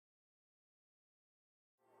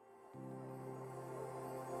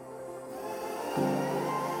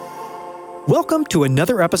Welcome to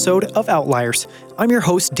another episode of Outliers. I'm your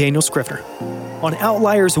host, Daniel Scrivener. On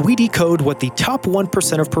Outliers, we decode what the top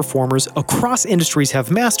 1% of performers across industries have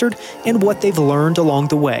mastered and what they've learned along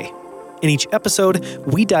the way. In each episode,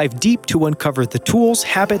 we dive deep to uncover the tools,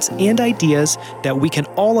 habits, and ideas that we can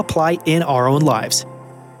all apply in our own lives.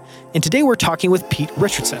 And today we're talking with Pete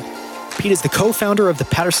Richardson. Pete is the co-founder of the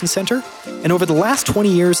Patterson Center, and over the last 20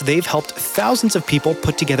 years, they've helped thousands of people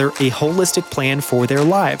put together a holistic plan for their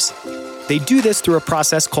lives. They do this through a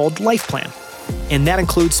process called Life Plan, and that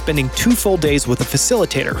includes spending 2 full days with a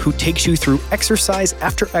facilitator who takes you through exercise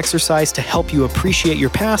after exercise to help you appreciate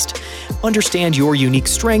your past, understand your unique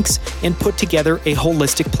strengths, and put together a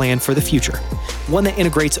holistic plan for the future, one that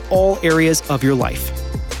integrates all areas of your life.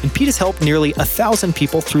 And Pete has helped nearly 1,000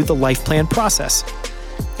 people through the Life Plan process.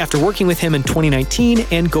 After working with him in 2019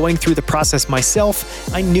 and going through the process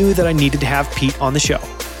myself, I knew that I needed to have Pete on the show.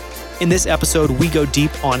 In this episode, we go deep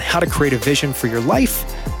on how to create a vision for your life,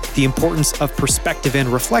 the importance of perspective and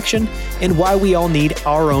reflection, and why we all need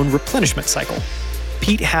our own replenishment cycle.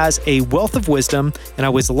 Pete has a wealth of wisdom, and I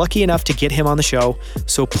was lucky enough to get him on the show,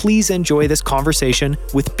 so please enjoy this conversation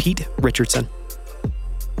with Pete Richardson.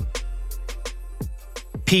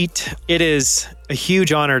 Pete, it is a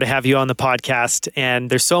huge honor to have you on the podcast, and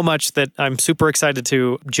there's so much that I'm super excited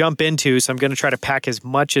to jump into, so I'm going to try to pack as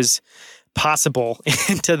much as possible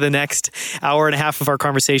into the next hour and a half of our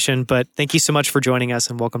conversation. But thank you so much for joining us,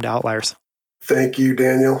 and welcome to Outliers. Thank you,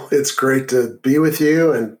 Daniel. It's great to be with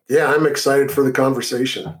you, and I'm excited for the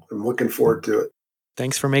conversation. I'm looking forward to it.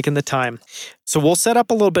 Thanks for making the time. So we'll set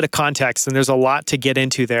up a little bit of context, and there's a lot to get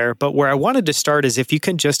into there. But where I wanted to start is if you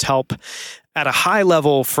can just help at a high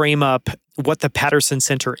level frame up what the Patterson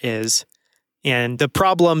Center is and the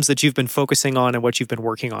problems that you've been focusing on and what you've been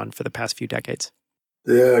working on for the past few decades.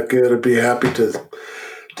 Yeah, good. I'd be happy to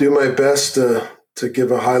do my best to give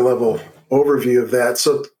a high level overview of that.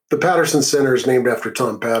 So the Patterson Center is named after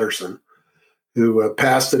Tom Patterson, who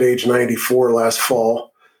passed at age 94 last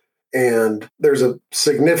fall. And there's a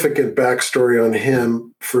significant backstory on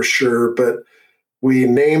him for sure, but we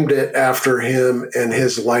named it after him and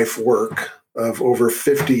his life work of over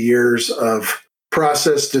 50 years of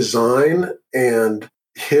process design and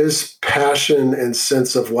his passion and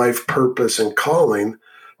sense of life purpose and calling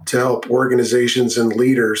to help organizations and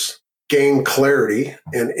leaders gain clarity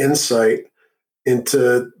and insight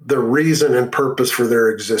into the reason and purpose for their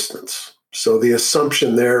existence. So the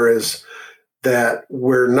assumption there is that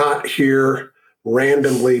we're not here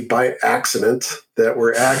randomly by accident, that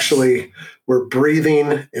we're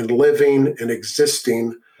breathing and living and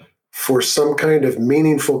existing for some kind of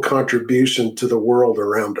meaningful contribution to the world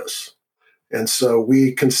around us. And so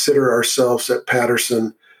we consider ourselves at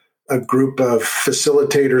Patterson a group of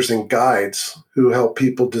facilitators and guides who help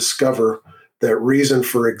people discover that reason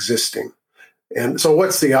for existing. And so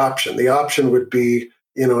what's the option? The option would be,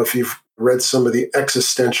 if you've read some of the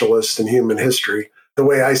existentialists in human history, the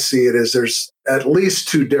way I see it is there's at least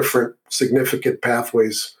 2 different significant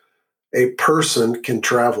pathways a person can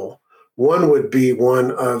travel. One would be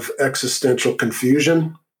one of existential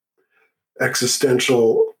confusion,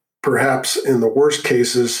 existential, perhaps in the worst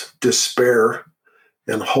cases, despair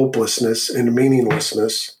and hopelessness and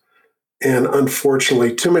meaninglessness. And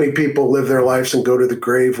unfortunately, too many people live their lives and go to the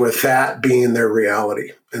grave with that being their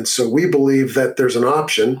reality. And so we believe that there's an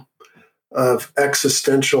option of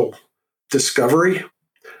existential discovery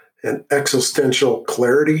and existential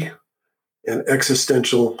clarity and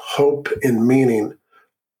existential hope and meaning.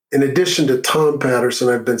 In addition to Tom Patterson,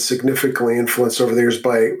 I've been significantly influenced over the years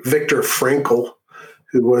by Viktor Frankl,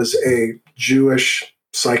 who was a Jewish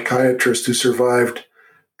psychiatrist who survived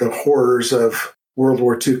the horrors of World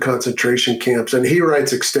War II concentration camps. And he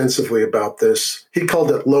writes extensively about this. He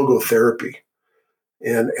called it logotherapy.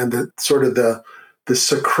 And the sort of the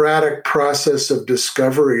Socratic process of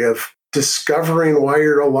discovery, of discovering why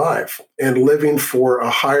you're alive and living for a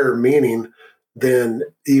higher meaning than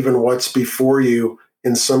even what's before you,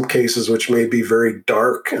 in some cases, which may be very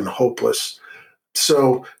dark and hopeless.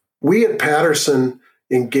 So we at Patterson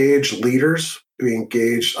engage leaders. We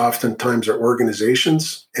engage oftentimes our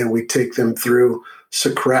organizations, and we take them through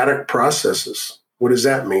Socratic processes. What does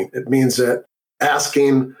that mean? It means that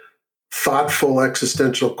asking thoughtful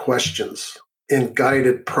existential questions in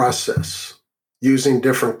guided process, using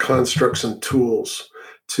different constructs and tools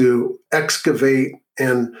to excavate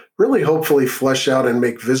and really hopefully flesh out and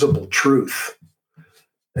make visible truth.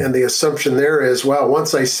 And the assumption there is,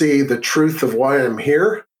 once I see the truth of why I'm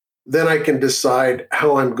here, then I can decide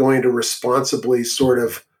how I'm going to responsibly sort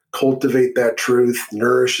of cultivate that truth,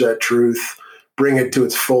 nourish that truth, bring it to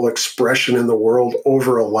its full expression in the world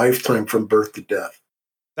over a lifetime from birth to death.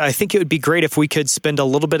 I think it would be great if we could spend a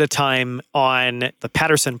little bit of time on the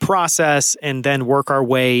Patterson process and then work our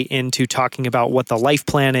way into talking about what the life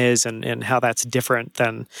plan is and how that's different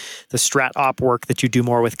than the strat op work that you do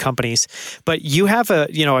more with companies. But you have a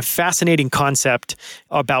fascinating concept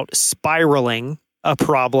about spiraling a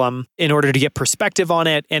problem in order to get perspective on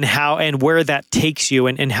it and how and where that takes you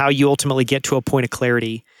and how you ultimately get to a point of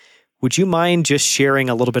clarity. Would you mind just sharing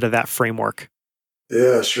a little bit of that framework?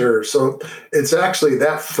 Yeah, sure. So it's actually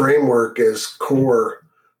that framework is core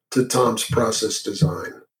to Tom's process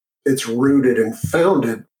design. It's rooted and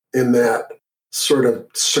founded in that sort of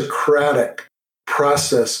Socratic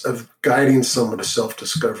process of guiding someone to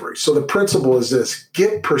self-discovery. So the principle is this: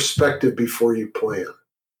 get perspective before you plan.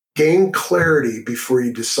 Gain clarity before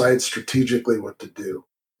you decide strategically what to do.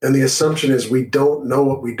 And the assumption is we don't know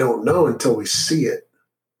what we don't know until we see it.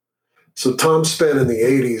 So Tom spent in the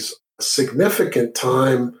 80s significant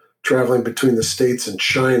time traveling between the States and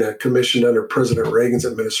China, commissioned under President Reagan's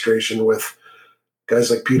administration with guys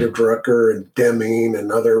like Peter Drucker and Deming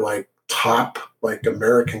and other top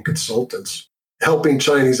American consultants, helping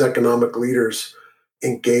Chinese economic leaders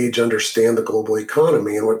engage, understand the global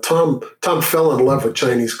economy. And what Tom fell in love with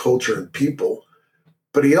Chinese culture and people,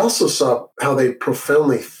 but he also saw how they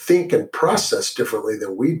profoundly think and process differently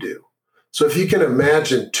than we do. So if you can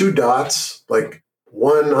imagine two dots, like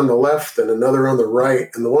one on the left and another on the right,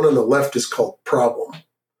 and the one on the left is called problem,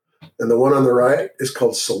 and the one on the right is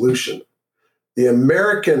called solution. The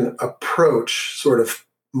American approach, sort of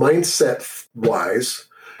mindset-wise,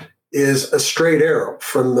 is a straight arrow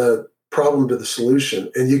from the problem to the solution,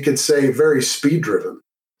 and you could say very speed-driven.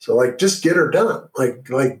 So just get her done, like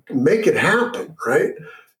make it happen, right?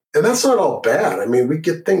 And that's not all bad. I mean, we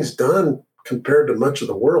get things done compared to much of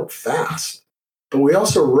the world fast, but we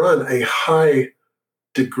also run a high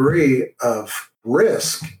degree of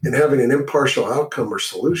risk in having an impartial outcome or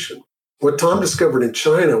solution. What Tom discovered in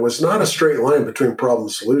China was not a straight line between problem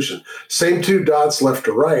and solution. Same two dots left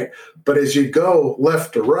to right, but as you go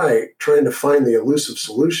left to right, trying to find the elusive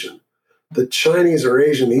solution, the Chinese or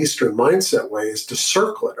Asian Eastern mindset way is to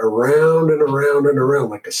circle it around and around and around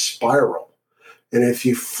like a spiral. And if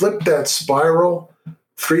you flip that spiral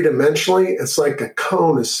three-dimensionally, it's like a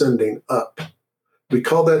cone ascending up. We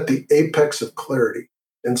call that the apex of clarity.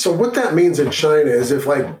 And so what that means in China is if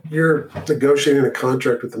you're negotiating a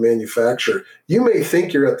contract with the manufacturer, you may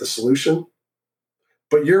think you're at the solution,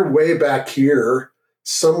 but you're way back here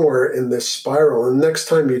somewhere in this spiral. And next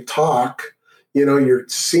time you talk, you're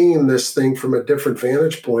seeing this thing from a different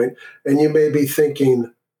vantage point, and you may be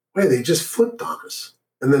thinking, wait, they just flipped on us.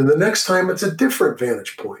 And then the next time it's a different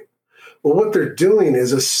vantage point. Well, what they're doing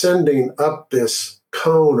is ascending up this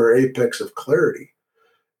cone or apex of clarity.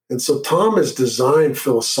 And so Tom has designed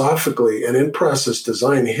philosophically and in process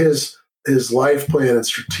design his life plan and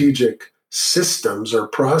strategic systems or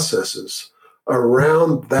processes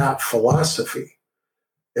around that philosophy.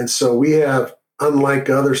 And so we have, unlike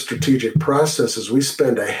other strategic processes, we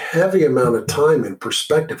spend a heavy amount of time in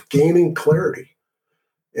perspective, gaining clarity.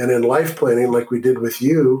 And in life planning, like we did with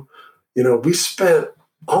you, we spent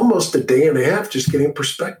almost a day and a half just getting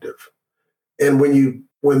perspective. And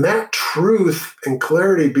when that truth and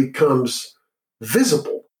clarity becomes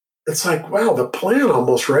visible, it's like, wow, the plan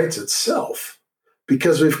almost writes itself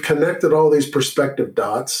because we've connected all these perspective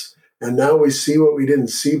dots, and now we see what we didn't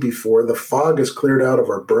see before. The fog is cleared out of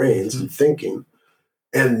our brains and thinking,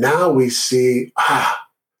 and now we see,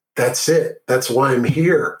 that's it. That's why I'm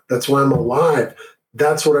here. That's why I'm alive.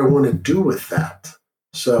 That's what I want to do with that.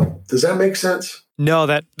 So does that make sense? No,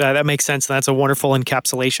 that makes sense. That's a wonderful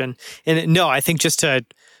encapsulation. And no, I think just to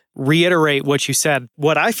reiterate what you said,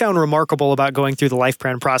 what I found remarkable about going through the life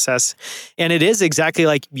plan process, and it is exactly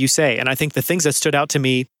like you say, and I think the things that stood out to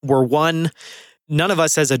me were, one, none of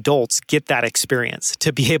us as adults get that experience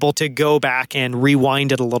to be able to go back and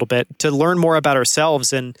rewind it a little bit, to learn more about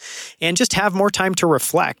ourselves and just have more time to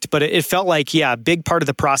reflect. But it felt like, a big part of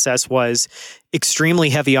the process was extremely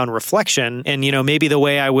heavy on reflection. And, maybe the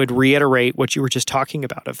way I would reiterate what you were just talking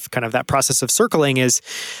about of kind of that process of circling is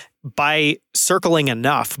by circling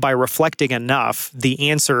enough, by reflecting enough, the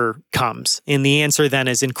answer comes. And the answer then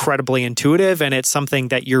is incredibly intuitive, and it's something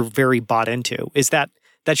that you're very bought into. Is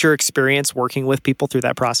that's your experience working with people through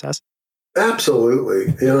that process?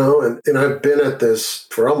 Absolutely. And I've been at this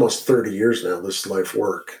for almost 30 years now, this life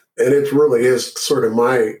work. And it really is sort of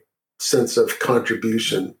my sense of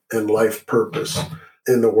contribution and life purpose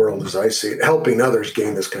in the world as I see it, helping others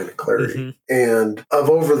gain this kind of clarity. Mm-hmm. And of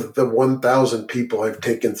over the 1,000 people I've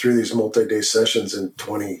taken through these multi-day sessions in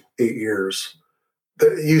 28 years,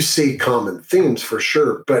 you see common themes for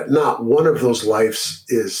sure, but not one of those lives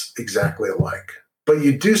is exactly alike. but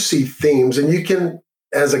you do see themes, and you can,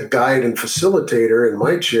 as a guide and facilitator in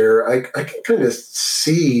my chair, I can kind of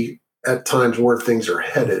see at times where things are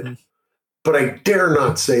headed, Mm-hmm. but I dare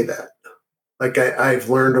not say that. Like I've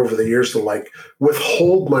learned over the years to like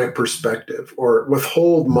withhold my perspective or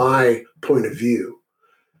withhold my point of view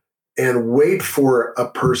and wait for a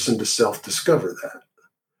person to self-discover that,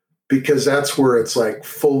 because that's where it's like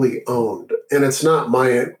fully owned. And it's not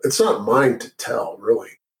mine to tell,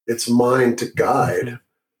 really. It's mine to guide,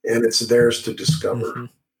 Mm-hmm. and it's theirs to discover. Mm-hmm.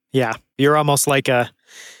 Yeah. You're almost like a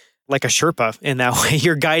Sherpa in that way.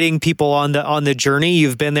 You're guiding people on the journey.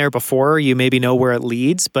 You've been there before. You maybe know where it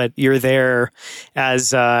leads, but you're there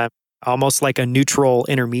as almost like a neutral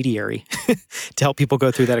intermediary to help people go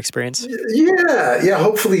through that experience. Yeah.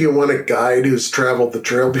 Hopefully you want a guide who's traveled the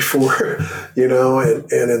trail before,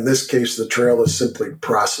 and in this case, the trail is simply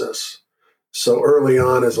process. So early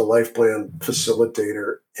on as a life plan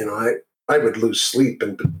facilitator, I would lose sleep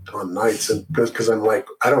on nights, and because I'm like,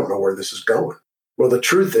 I don't know where this is going. Well, the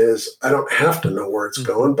truth is, I don't have to know where it's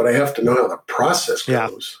going, but I have to know how the process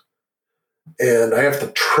goes. And I have to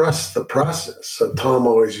trust the process. So Tom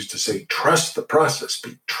always used to say, trust the process,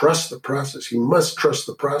 trust the process. You must trust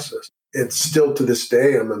the process. It's still to this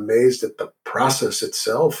day, I'm amazed at the process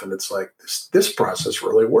itself. And it's like, this process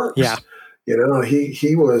really works. Yeah.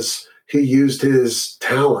 He used his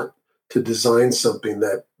talent to design something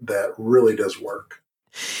that really does work.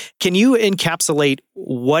 Can you encapsulate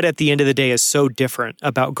what at the end of the day is so different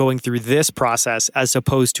about going through this process as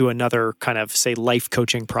opposed to another kind of, say, life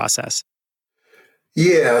coaching process?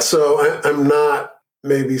 Yeah, so I'm not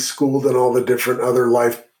maybe schooled in all the different other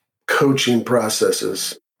life coaching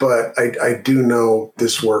processes, but I do know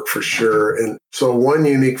this work for sure. And so one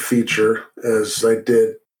unique feature, as I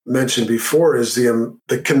did mention before, is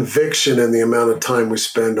the conviction and the amount of time we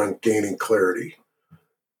spend on gaining clarity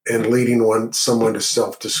and leading someone to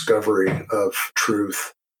self-discovery of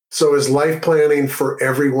truth. So is life planning for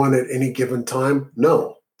everyone at any given time?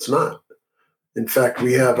 No, it's not. In fact,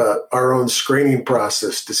 we have our own screening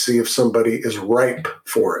process to see if somebody is ripe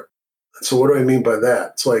for it. So what do I mean by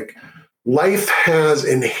that? It's like life has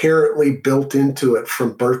inherently built into it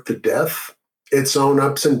from birth to death, its own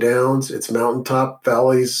ups and downs, its mountaintop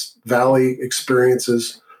valley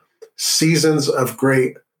experiences, seasons of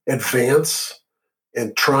great advance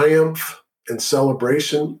and triumph and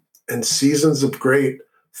celebration, and seasons of great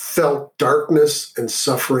felt darkness and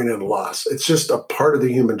suffering and loss. It's just a part of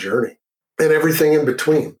the human journey and everything in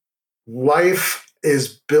between. Life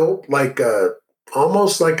is built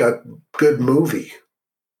almost like a good movie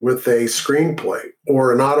with a screenplay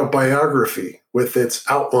or an autobiography with its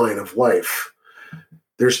outline of life.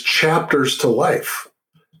 There's chapters to life,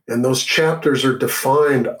 and those chapters are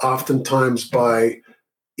defined oftentimes by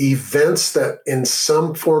events that in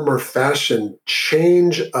some form or fashion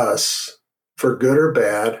change us for good or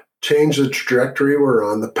bad, change the trajectory we're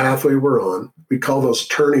on, the pathway we're on. We call those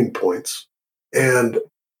turning points. And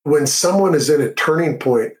when someone is in a turning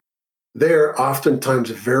point, they're oftentimes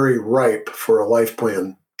very ripe for a life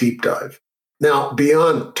plan deep dive. Now,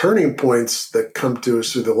 beyond turning points that come to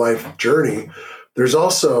us through the life journey, there's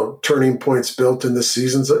also turning points built into the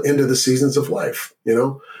seasons of life.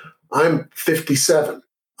 I'm 57.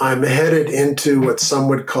 I'm headed into what some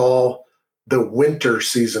would call the winter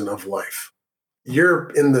season of life. You're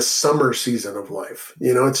in the summer season of life.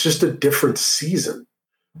 It's just a different season.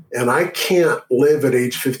 And I can't live at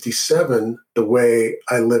age 57 the way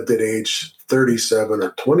I lived at age 37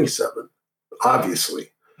 or 27,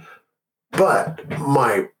 obviously. But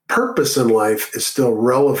my purpose in life is still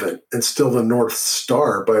relevant and still the North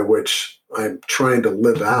Star by which I'm trying to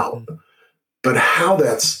live out. But how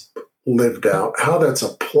that's lived out, how that's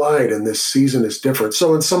applied in this season is different.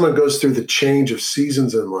 So when someone goes through the change of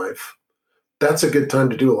seasons in life, that's a good time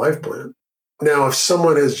to do a life plan. Now, if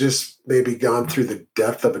someone has just maybe gone through the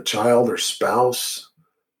death of a child or spouse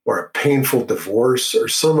or a painful divorce or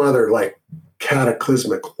some other like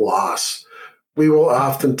cataclysmic loss, we will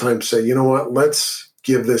oftentimes say, you know what, let's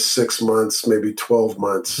give this 6 months, maybe 12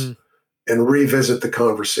 months and revisit the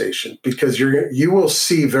conversation, because you will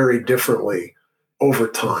see very differently over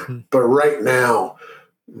time. But right now,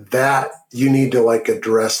 that you need to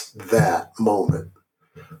address that moment.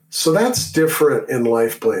 So that's different in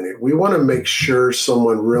life planning. We want to make sure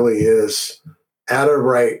someone really is at a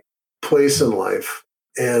right place in life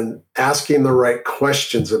and asking the right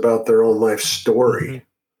questions about their own life story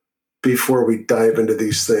before we dive into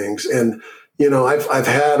these things. And, I've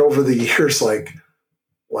had over the years, like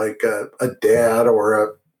a dad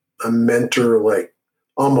or a mentor,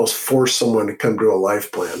 almost force someone to come to a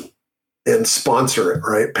life plan and sponsor it,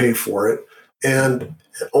 right? Pay for it. And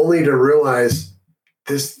only to realize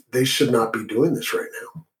they should not be doing this right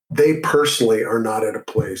now. They personally are not at a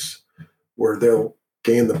place where they'll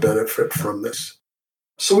gain the benefit from this.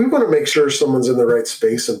 So we want to make sure someone's in the right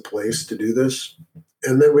space and place to do this.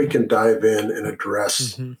 And then we can dive in and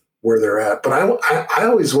address where they're at. But I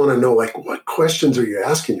always want to know, like, what questions are you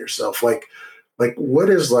asking yourself? Like what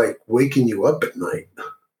is like waking you up at night?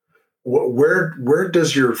 Where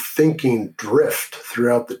does your thinking drift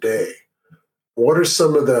throughout the day? What are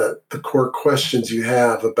some of the core questions you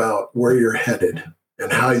have about where you're headed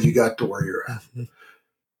and how you got to where you're at?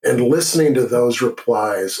 And listening to those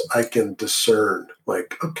replies, I can discern,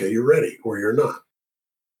 like, okay, you're ready or you're not.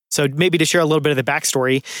 So maybe to share a little bit of the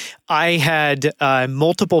backstory, I had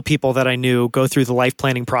multiple people that I knew go through the life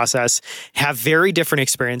planning process, have very different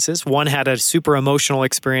experiences. One had a super emotional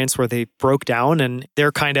experience where they broke down, and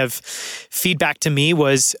their kind of feedback to me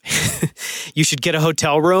was, you should get a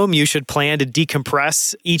hotel room. You should plan to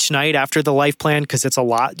decompress each night after the life plan because it's a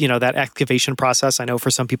lot. That activation process, I know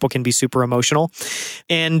for some people can be super emotional.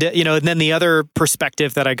 And, and then the other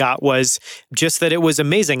perspective that I got was just that it was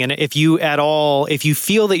amazing. And if you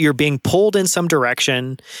feel that you're being pulled in some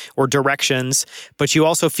direction or directions, but you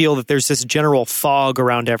also feel that there's this general fog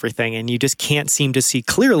around everything and you just can't seem to see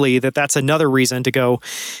clearly, that's another reason to go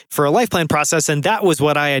for a life plan process. And that was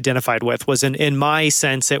what I identified with, was in my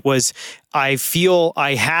sense, it was, I feel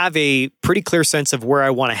I have a pretty clear sense of where I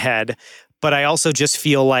want to head, but I also just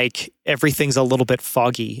feel like everything's a little bit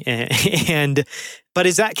foggy.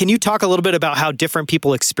 But can you talk a little bit about how different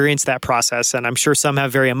people experience that process? And I'm sure some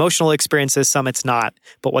have very emotional experiences, some it's not,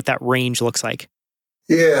 but what that range looks like.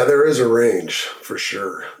 Yeah, there is a range for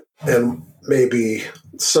sure. And maybe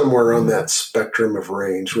somewhere on that spectrum of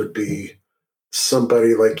range would be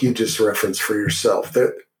somebody like you just referenced for yourself,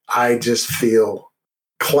 that I just feel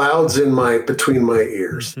clouds between my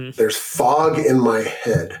ears. There's fog in my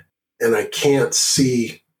head and I can't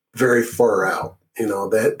see very far out.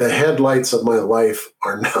 The headlights of my life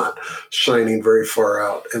are not shining very far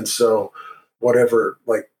out. And so whatever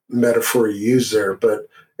like metaphor you use there,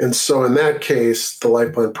 and so in that case, the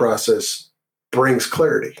life plan process brings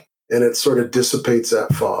clarity and it sort of dissipates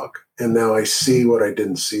that fog. And now I see what I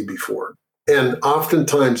didn't see before. And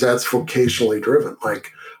oftentimes that's vocationally driven.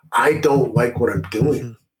 Like, I don't like what I'm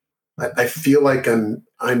doing. I feel like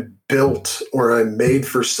I'm built or I'm made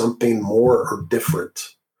for something more or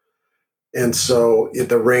different. And so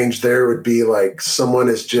the range there would be like someone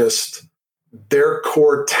is just, their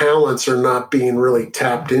core talents are not being really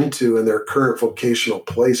tapped into in their current vocational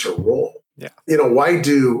place or role. Yeah. Why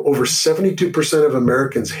do over 72% of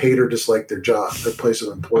Americans hate or dislike their job, their place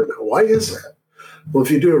of employment? Why is that? Well,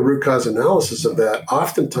 if you do a root cause analysis of that,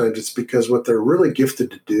 oftentimes it's because what they're really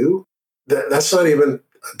gifted to do, that's not even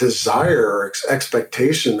a desire or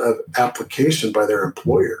expectation of application by their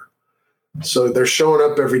employer. So they're showing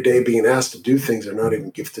up every day being asked to do things they're not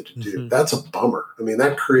even gifted to do. That's a bummer. I mean,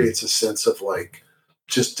 that creates a sense of like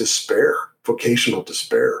just despair, vocational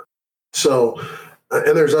despair. So,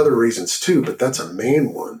 and there's other reasons too, but that's a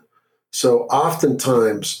main one. So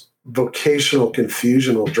oftentimes vocational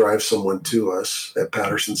confusion will drive someone to us at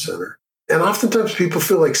Patterson Center. And oftentimes people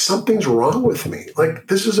feel like something's wrong with me. Like,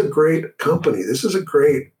 this is a great company. This is a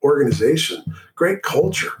great organization, great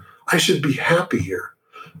culture. I should be happy here.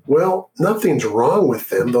 Well, nothing's wrong with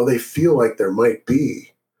them, though they feel like there might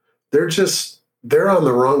be. They're on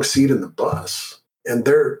the wrong seat in the bus. And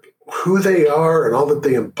they're who they are and all that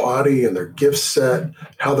they embody and their gift set,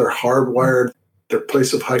 how they're hardwired, their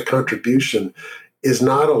place of high contribution is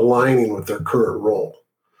not aligning with their current role.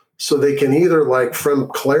 So they can either, like, from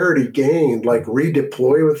clarity gained, like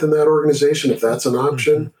redeploy within that organization if that's an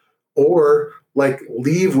option, or like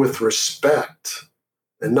leave with respect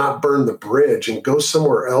and not burn the bridge and go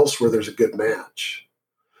somewhere else where there's a good match.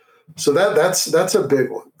 So that's a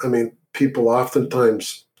big one. I mean, people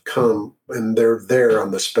oftentimes come and they're there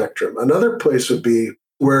on the spectrum. Another place would be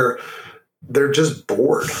where they're just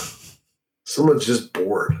bored. Someone's just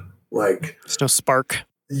bored. Like, there's no spark.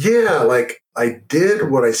 Yeah, like I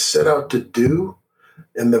did what I set out to do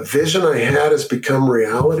and the vision I had has become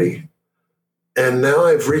reality. And now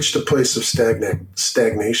I've reached a place of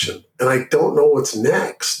stagnation and I don't know what's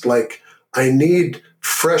next. Like, I need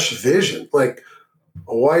fresh vision. Like,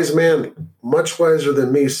 a wise man, much wiser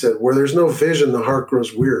than me, said, where there's no vision, the heart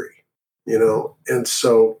grows weary, And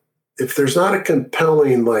so if there's not a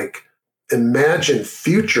compelling, like, imagined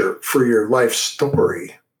future for your life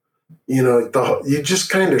story, you just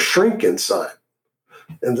kind of shrink inside.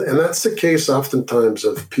 And that's the case oftentimes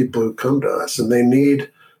of people who come to us and they need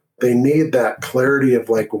that clarity of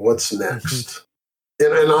like, what's next?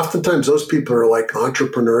 And oftentimes those people are like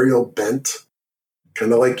entrepreneurial bent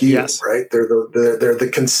kind of like you, Yes. right? They're the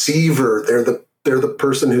conceiver. They're the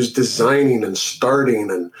person who's designing and starting.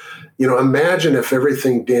 And, imagine if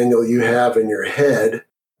everything, Daniel, you have in your head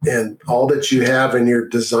and all that you have in your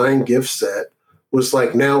design gift set was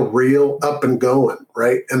like now real, up and going,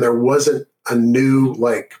 right? And there wasn't a new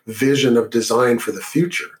like vision of design for the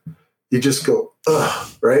future. You just go, ugh,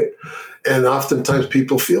 right? And oftentimes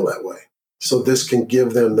people feel that way. So this can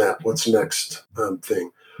give them that what's next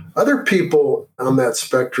thing. Other people on that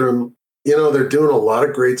spectrum, they're doing a lot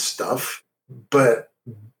of great stuff, but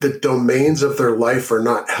the domains of their life are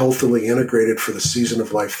not healthily integrated for the season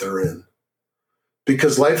of life they're in.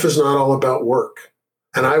 Because life is not all about work.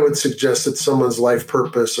 And I would suggest that someone's life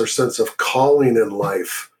purpose or sense of calling in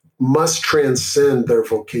life must transcend their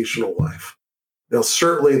vocational life. Now,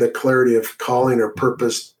 certainly the clarity of calling or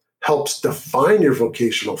purpose helps define your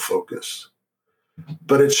vocational focus,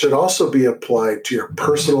 but it should also be applied to your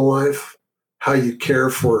personal life, how you care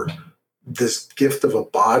for this gift of a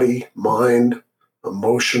body, mind,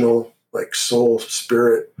 emotional, like soul,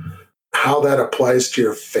 spirit, how that applies to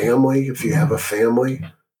your family, if you have a family,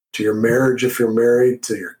 to your marriage, if you're married,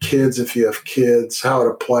 to your kids, if you have kids, how it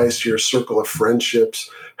applies to your circle of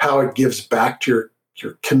friendships, how it gives back to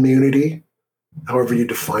your community, however you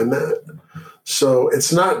define that. So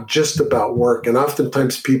it's not just about work. And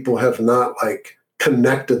oftentimes people have not like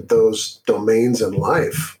connected those domains in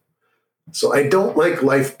life. So I don't like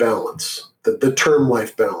life balance, the term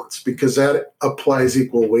life balance, because that applies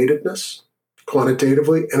equal weightedness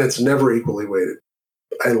quantitatively, and it's never equally weighted.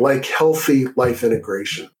 I like healthy life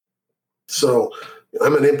integration. So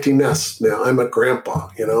I'm an empty nest now. I'm a grandpa.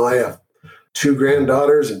 I have 2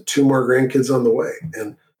 granddaughters and 2 more grandkids on the way,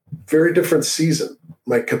 and very different season.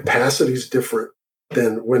 My capacity is different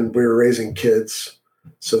than when we were raising kids.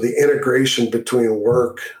 So the integration between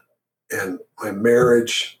work and my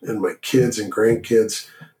marriage and my kids and grandkids,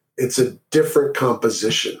 it's a different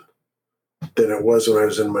composition than it was when I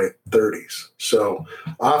was in my 30s. So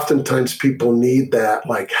oftentimes people need that,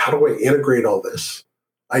 like, how do I integrate all this?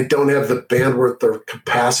 I don't have the bandwidth or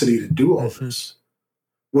capacity to do all this.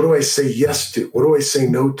 What do I say yes to? What do I say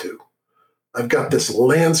no to? I've got this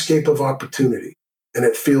landscape of opportunity, and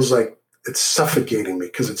it feels like it's suffocating me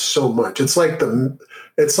because it's so much. It's like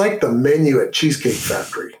the menu at Cheesecake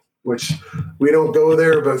Factory, which we don't go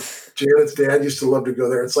there, but Janet's dad used to love to go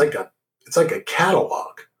there. It's like a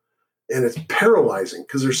catalog, and it's paralyzing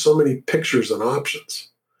because there's so many pictures and options.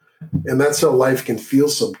 And that's how life can feel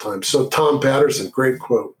sometimes. So Tom Patterson, great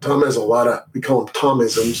quote. Tom has a lot of, we call them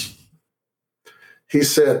Tomisms. He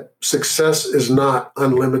said, success is not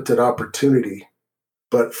unlimited opportunity,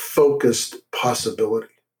 but focused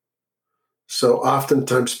possibility. So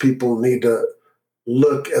oftentimes people need to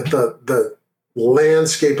look at the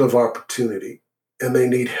landscape of opportunity, and they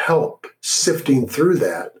need help sifting through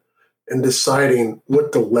that and deciding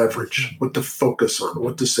what to leverage, what to focus on,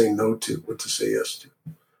 what to say no to, what to say yes to.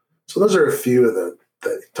 So those are a few of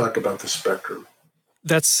that talk about the spectrum.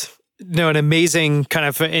 That's an amazing kind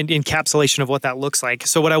of encapsulation of what that looks like.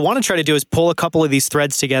 So what I want to try to do is pull a couple of these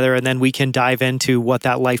threads together, and then we can dive into what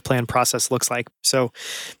that life plan process looks like. So,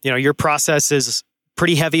 your process is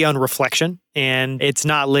pretty heavy on reflection, and it's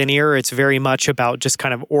not linear. It's very much about just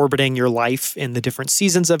kind of orbiting your life in the different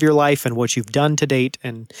seasons of your life and what you've done to date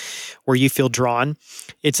and where you feel drawn.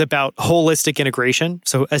 It's about holistic integration.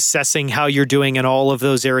 So assessing how you're doing in all of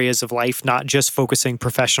those areas of life, not just focusing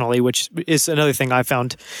professionally, which is another thing I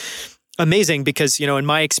found amazing because, in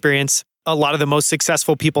my experience, a lot of the most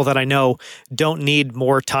successful people that I know don't need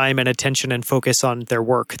more time and attention and focus on their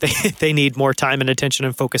work. They need more time and attention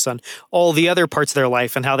and focus on all the other parts of their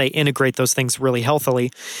life and how they integrate those things really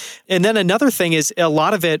healthily. And then another thing is a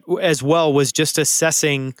lot of it as well was just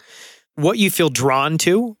assessing what you feel drawn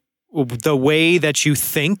to, the way that you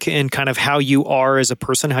think and kind of how you are as a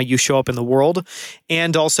person, how you show up in the world,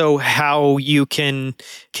 and also how you can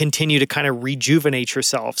continue to kind of rejuvenate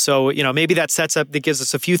yourself. So, maybe that gives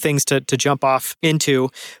us a few things to jump off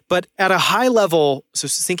into. But at a high level, so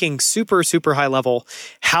thinking super, super high level,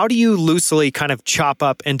 how do you loosely kind of chop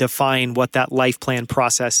up and define what that life plan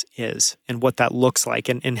process is and what that looks like?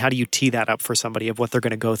 And how do you tee that up for somebody of what they're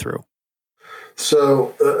going to go through?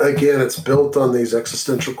 So again, it's built on these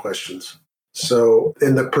existential questions. So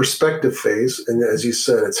in the perspective phase, and as you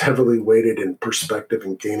said, it's heavily weighted in perspective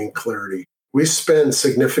and gaining clarity. We spend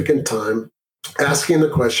significant time asking the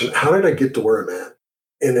question, how did I get to where I'm at?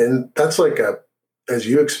 And then that's like as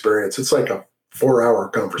you experience, it's like a 4-hour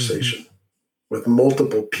conversation with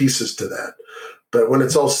multiple pieces to that. But when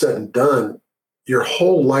it's all said and done, your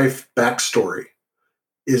whole life backstory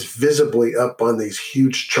is visibly up on these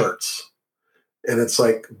huge charts. And it's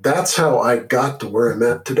like, that's how I got to where I'm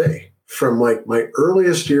at today, from like my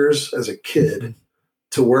earliest years as a kid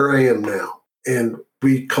to where I am now. And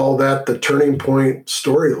we call that the turning point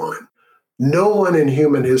storyline. No one in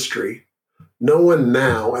human history, no one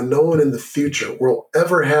now, and no one in the future will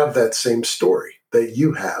ever have that same story that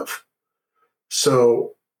you have.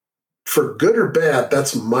 So, for good or bad,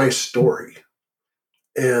 that's my story.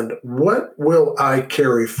 And what will I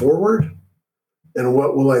carry forward? And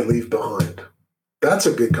what will I leave behind? That's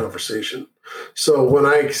a good conversation. So when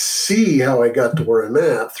I see how I got to where I'm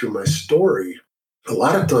at through my story, a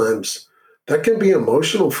lot of times that can be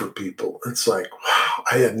emotional for people. It's like, wow,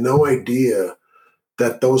 I had no idea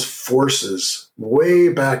that those forces way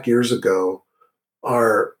back years ago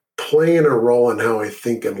are playing a role in how I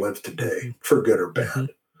think and live today, for good or bad.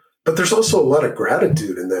 But there's also a lot of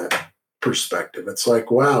gratitude in that perspective. It's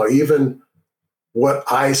like, wow, even what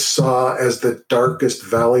I saw as the darkest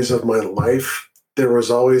valleys of my life, there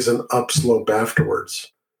was always an upslope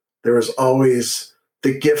afterwards. There was always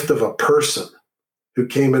the gift of a person who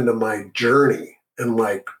came into my journey and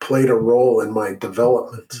like played a role in my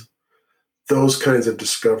development. Those kinds of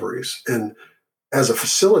discoveries. And as a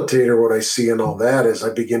facilitator, what I see in all that is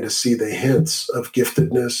I begin to see the hints of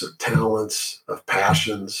giftedness, of talents, of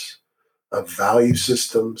passions, of value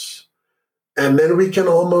systems. And then we can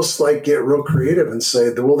almost like get real creative and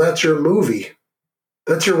say, well, that's your movie.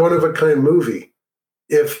 That's your one-of-a-kind movie.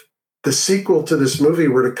 If the sequel to this movie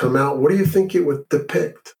were to come out, what do you think it would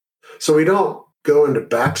depict? So we don't go into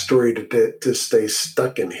backstory to stay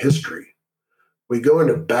stuck in history. We go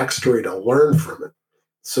into backstory to learn from it.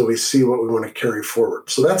 So we see what we want to carry forward.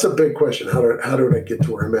 So that's a big question. How did I get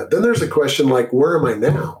to where I'm at? Then there's a question like, where am I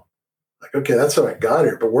now? Like, okay, that's how I got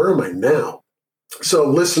here, but where am I now? So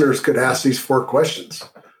listeners could ask these 4 questions.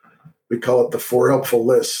 We call it the 4 helpful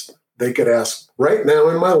list. They could ask, right now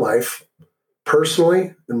in my life,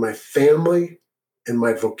 personally, in my family, in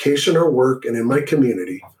my vocation or work, and in my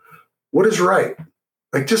community, what is right?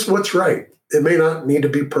 Like just what's right. It may not need to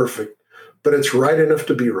be perfect, but it's right enough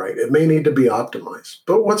to be right. It may need to be optimized,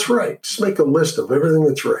 but what's right? Just make a list of everything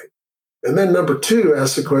that's right. And then number 2,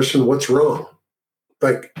 ask the question, what's wrong?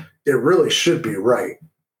 Like it really should be right.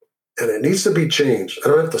 And it needs to be changed. I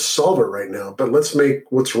don't have to solve it right now, but let's make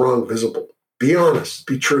what's wrong visible. Be honest,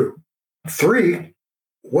 be true. 3,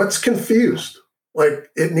 what's confused? Like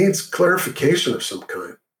it needs clarification of some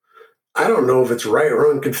kind. I don't know if it's right,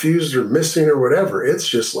 wrong, confused, or missing or whatever. It's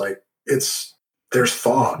just like, there's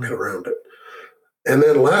fog around it. And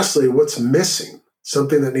then lastly, what's missing?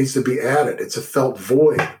 Something that needs to be added. It's a felt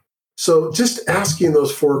void. So just asking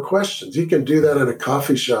those 4 questions, you can do that in a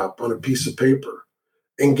coffee shop on a piece of paper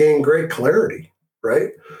and gain great clarity, right?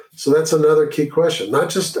 So that's another key question. Not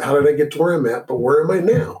just how did I get to where I'm at, but where am I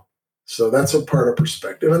now? So that's a part of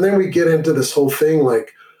perspective. And then we get into this whole thing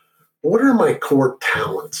like, what are my core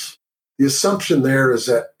talents? The assumption there is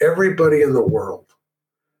that everybody in the world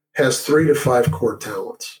has 3 to 5 core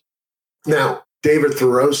talents. Now, David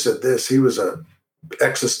Thoreau said this. He was an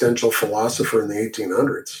existential philosopher in the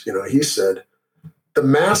 1800s. He said, the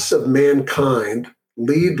mass of mankind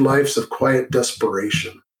lead lives of quiet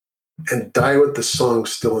desperation and die with the song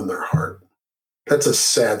still in their heart. That's a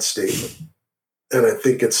sad statement. And I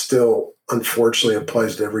think it still, unfortunately,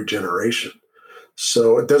 applies to every generation.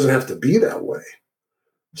 So it doesn't have to be that way.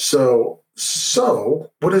 So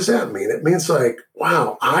what does that mean? It means like,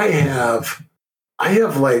 wow, I have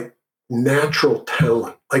like natural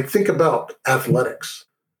talent. Like think about athletics.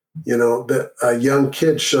 That a young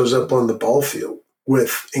kid shows up on the ball field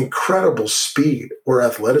with incredible speed or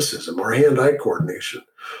athleticism or hand-eye coordination.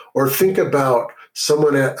 Or think about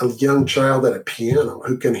a young child at a piano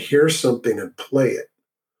who can hear something and play it.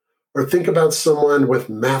 Or think about someone with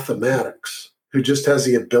mathematics who just has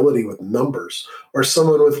the ability with numbers, or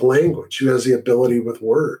someone with language who has the ability with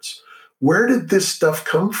words. Where did this stuff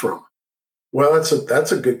come from? Well,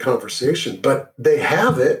 that's a good conversation, but they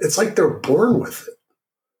have it. It's like they're born with it.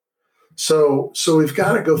 So we've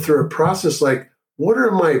got to go through a process like, what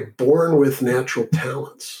are my born with natural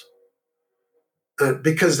talents?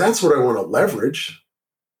 Because that's what I want to leverage.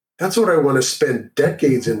 That's what I want to spend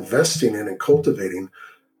decades investing in and cultivating.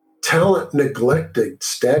 Talent neglected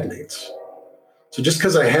stagnates. So just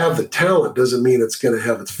because I have the talent doesn't mean it's going to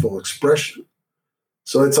have its full expression.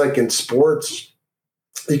 So it's like in sports,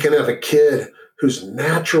 you can have a kid who's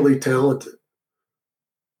naturally talented,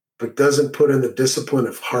 but doesn't put in the discipline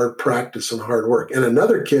of hard practice and hard work. And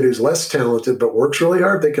another kid who's less talented, but works really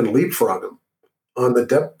hard, they can leapfrog him on the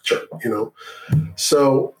depth chart,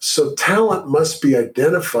 So talent must be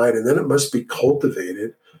identified and then it must be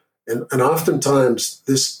cultivated. And oftentimes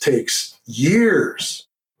this takes years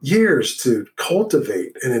years to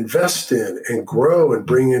cultivate and invest in and grow and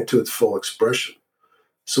bring into its full expression.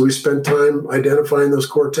 So we spend time identifying those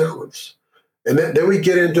core talents. And then we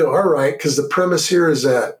get into, all right, because the premise here is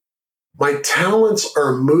that my talents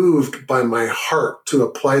are moved by my heart to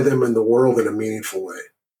apply them in the world in a meaningful way.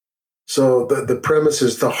 So the premise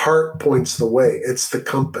is the heart points the way. It's the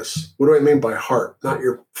compass. What do I mean by heart? Not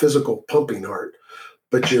your physical pumping heart,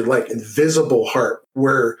 but your like invisible heart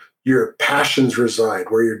where your passions reside,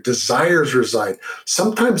 where your desires reside.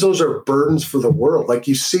 Sometimes those are burdens for the world. Like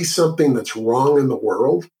you see something that's wrong in the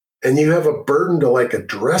world and you have a burden to like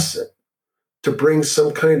address it, to bring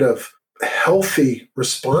some kind of healthy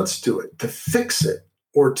response to it, to fix it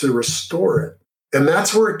or to restore it. And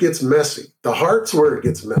that's where it gets messy. The heart's where it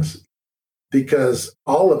gets messy. Because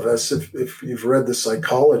all of us, if you've read The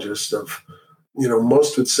Psychologist of,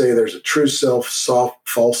 most would say there's a true self,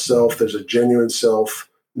 false self, there's a genuine self,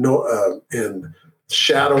 and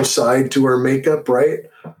shadow side to our makeup, right?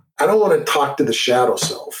 I don't want to talk to the shadow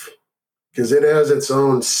self because it has its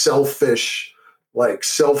own selfish, like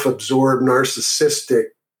self-absorbed, narcissistic,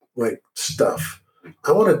 like stuff.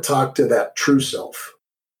 I want to talk to that true self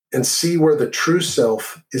and see where the true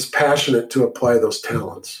self is passionate to apply those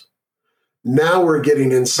talents. Now we're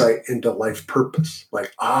getting insight into life purpose.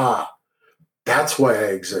 Like, that's why I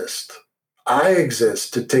exist. I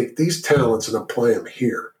exist to take these talents and apply them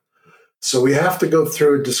here. So we have to go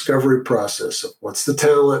through a discovery process of what's the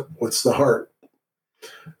talent, what's the heart.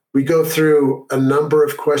 We go through a number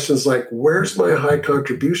of questions like, where's my high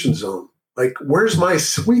contribution zone? Like, where's my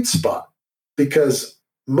sweet spot? Because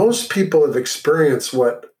most people have experienced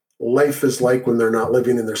what life is like when they're not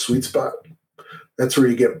living in their sweet spot. That's where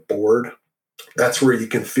you get bored. That's where you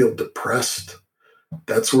can feel depressed.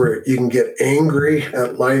 That's where you can get angry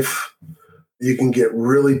at life. You can get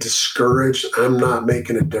really discouraged. I'm not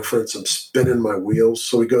making a difference. I'm spinning my wheels.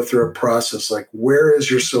 So we go through a process like, where is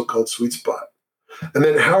your so-called sweet spot? And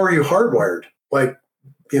then how are you hardwired? Like,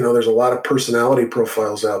 there's a lot of personality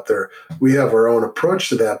profiles out there. We have our own approach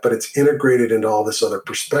to that, but it's integrated into all this other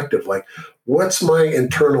perspective. Like, what's my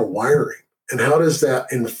internal wiring? And how does that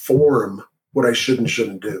inform what I should and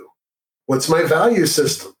shouldn't do? What's my value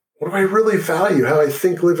system? What do I really value? How I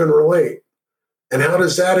think, live, and relate? And how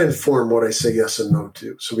does that inform what I say yes and no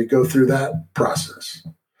to? So we go through that process.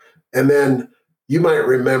 And then you might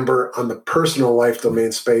remember on the personal life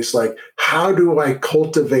domain space, like, how do I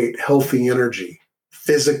cultivate healthy energy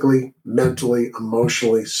physically, mentally,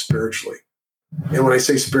 emotionally, spiritually? And when I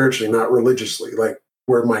say spiritually, not religiously, like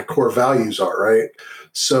where my core values are, right?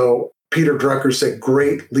 So Peter Drucker said,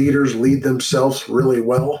 great leaders lead themselves really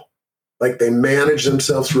well. Like they manage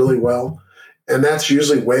themselves really well. And that's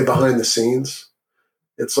usually way behind the scenes.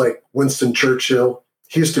 It's like Winston Churchill.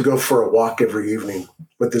 He used to go for a walk every evening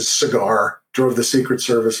with his cigar, drove the Secret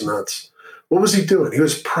Service nuts. What was he doing? He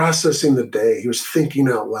was processing the day. He was thinking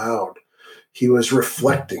out loud. He was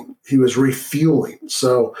reflecting. He was refueling.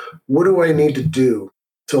 So what do I need to do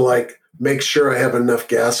to like make sure I have enough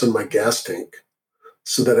gas in my gas tank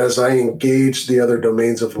so that as I engage the other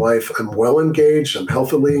domains of life, I'm well engaged, I'm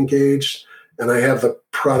healthily engaged, and I have the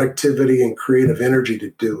productivity and creative energy to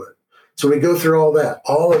do it. So we go through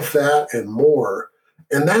all of that and more,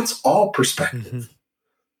 and that's all perspective. Mm-hmm.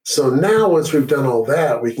 So now once we've done all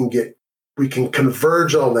that, we can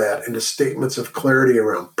converge all that into statements of clarity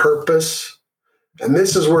around purpose. And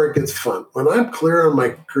this is where it gets fun. When I'm clear on my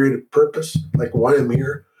creative purpose, like why I'm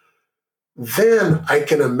here, then I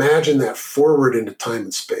can imagine that forward into time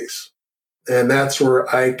and space. And that's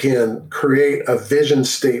where I can create a vision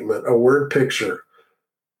statement, a word picture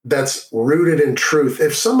that's rooted in truth.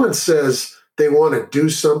 If someone says they want to do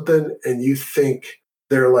something and you think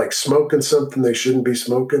they're like smoking something they shouldn't be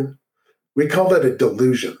smoking, we call that a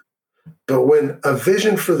delusion. But when a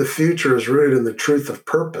vision for the future is rooted in the truth of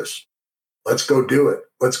purpose, let's go do it.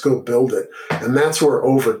 Let's go build it. And that's where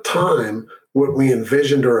over time, what we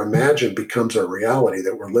envisioned or imagined becomes a reality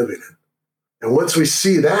that we're living in. And once we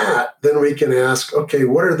see that, then we can ask, okay,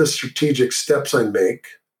 what are the strategic steps I make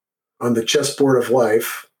on the chessboard of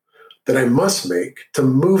life that I must make to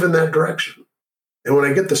move in that direction? And when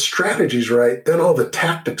I get the strategies right, then all the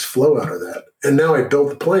tactics flow out of that. And now I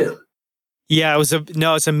build the plan. Yeah,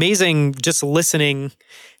 it's amazing just listening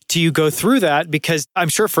to you go through that, because I'm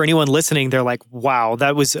sure for anyone listening, they're like, wow,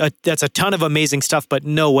 that's a ton of amazing stuff, but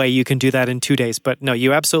no way you can do that in 2 days. But no,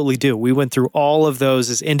 you absolutely do. We went through all of those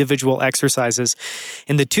as individual exercises.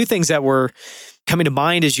 And the two things that were coming to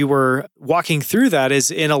mind as you were walking through that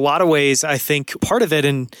is, in a lot of ways, I think part of it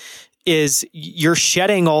is you're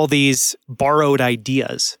shedding all these borrowed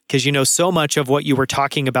ideas, because so much of what you were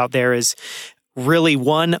talking about there is really,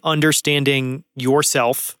 one, understanding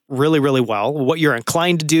yourself really, really well, what you're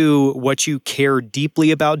inclined to do, what you care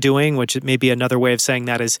deeply about doing, which may be another way of saying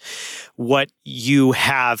that is what you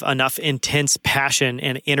have enough intense passion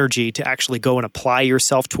and energy to actually go and apply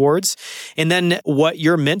yourself towards. And then what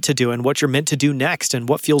you're meant to do and what you're meant to do next and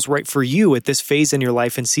what feels right for you at this phase in your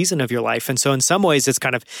life and season of your life. And so in some ways, it's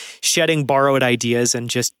kind of shedding borrowed ideas and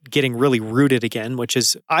just getting really rooted again, which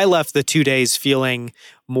is, I left the 2 days feeling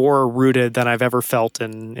more rooted than I've ever felt.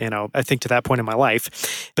 And, I think to that point in my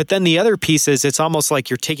life. But then the other piece is it's almost like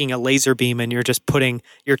you're taking a laser beam and you're just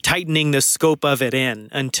you're tightening the scope of it in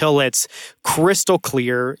until it's crystal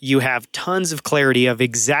clear. You have tons of clarity of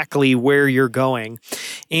exactly where you're going.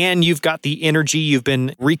 And you've got the energy. You've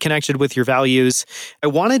been reconnected with your values. I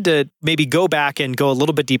wanted to maybe go back and go a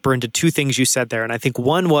little bit deeper into two things you said there. And I think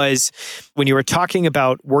one was when you were talking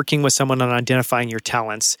about working with someone on identifying your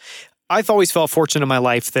talents. I've always felt fortunate in my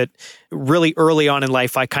life that really early on in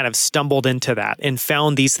life, I kind of stumbled into that and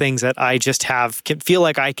found these things that I just can feel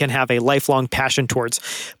like I can have a lifelong passion towards.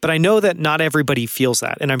 But I know that not everybody feels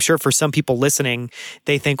that. And I'm sure for some people listening,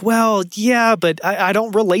 they think, well, yeah, but I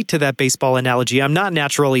don't relate to that baseball analogy. I'm not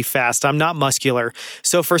naturally fast. I'm not muscular.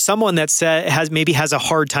 So for someone that has a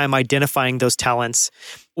hard time identifying those talents,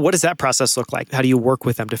 what does that process look like? How do you work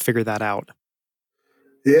with them to figure that out?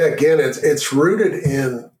 Yeah, again, it's rooted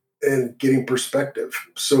in getting perspective.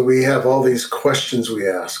 So we have all these questions we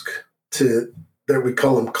ask that we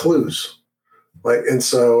call them clues. And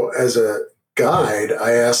so as a guide,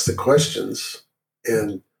 I ask the questions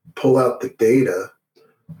and pull out the data,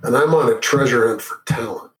 and I'm on a treasure hunt for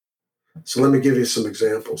talent. So let me give you some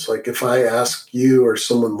examples. Like if I ask you or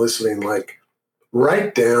someone listening,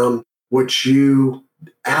 write down what you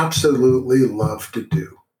absolutely love to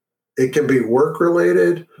do. It can be work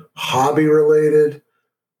related, hobby related.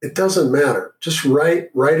 It doesn't matter. Just write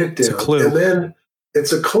it down. It's a clue. And then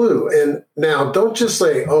it's a clue. And now don't just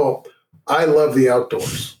say, oh, I love the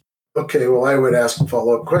outdoors. Okay, well, I would ask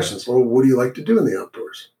follow-up questions. Well, what do you like to do in the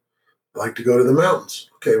outdoors? I like to go to the mountains.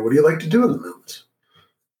 Okay, what do you like to do in the mountains?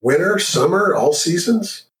 Winter, summer, all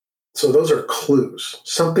seasons? So those are clues.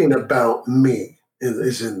 Something about me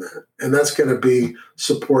is in that. And that's going to be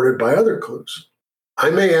supported by other clues. I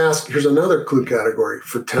may ask, here's another clue category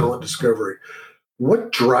for talent discovery.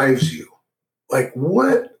 What drives you?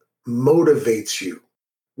 What motivates you?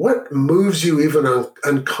 What moves you even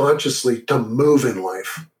unconsciously to move in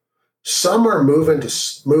life? Some are moving to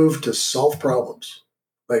solve problems.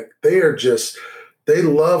 They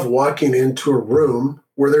love walking into a room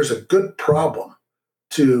where there's a good problem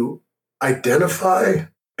to identify,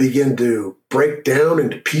 begin to break down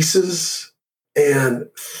into pieces, and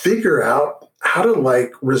figure out how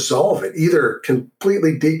to resolve it, either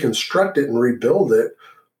completely deconstruct it and rebuild it,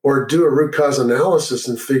 or do a root cause analysis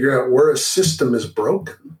and figure out where a system is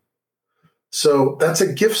broken. So that's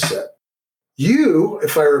a gift set. You,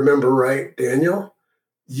 if I remember right, Daniel,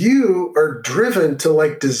 you are driven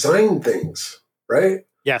to design things, right?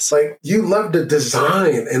 Yes. You love to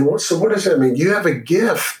design. And so what does that mean? You have a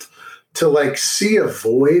gift to see a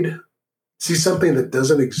void, see something that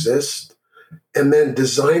doesn't exist, and then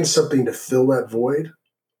design something to fill that void.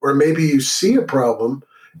 Or maybe you see a problem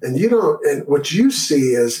and and what you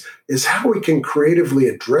see is how we can creatively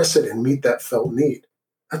address it and meet that felt need.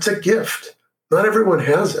 That's a gift. Not everyone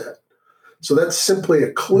has that. So that's simply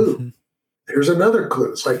a clue. Mm-hmm. Here's another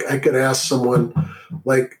clue. It's I could ask someone,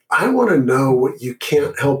 I want to know what you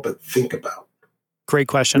can't help but think about. Great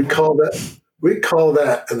question. We call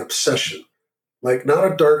that an obsession.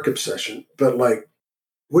 Not a dark obsession, but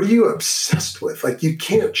what are you obsessed with? You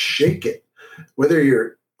can't shake it. Whether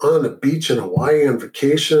you're on the beach in Hawaii on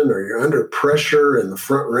vacation or you're under pressure in the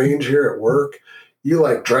Front Range here at work,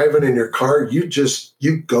 you driving in your car, you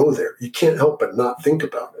go there. You can't help but not think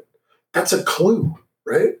about it. That's a clue,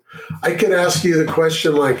 right? I could ask you the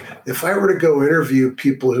question, if I were to go interview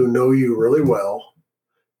people who know you really well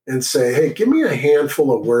and say, hey, give me a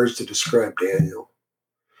handful of words to describe Daniel.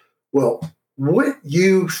 Well, what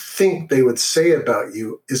you think they would say about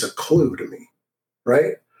you is a clue to me,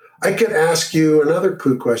 right? I could ask you another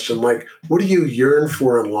clue question, what do you yearn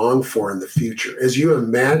for and long for in the future? As you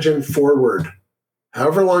imagine forward,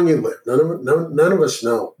 however long you live, none of us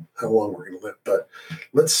know how long we're going to live, but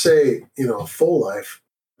let's say, a full life,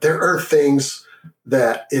 there are things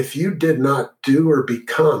that if you did not do or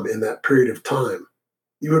become in that period of time,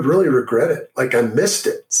 you would really regret it. I missed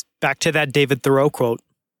it. Back to that David Thoreau quote.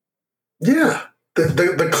 Yeah.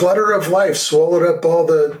 The clutter of life swallowed up all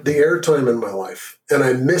the airtime in my life. And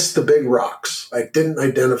I missed the big rocks. I didn't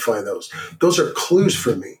identify those. Those are clues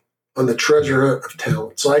for me. on the treasure hunt of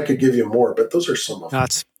talent. So I could give you more, but those are some of them.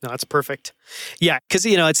 That's perfect. Yeah, because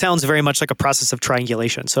it sounds very much like a process of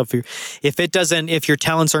triangulation. So if your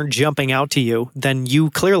talents aren't jumping out to you, then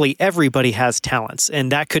everybody has talents,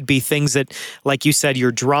 and that could be things that, like you said,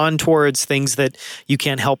 you're drawn towards, things that you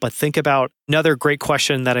can't help but think about. Another great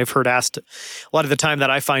question that I've heard asked a lot of the time that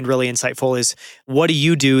I find really insightful is, what do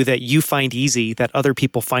you do that you find easy that other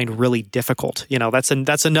people find really difficult?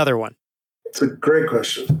 That's another one. It's a great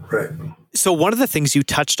question, right? So one of the things you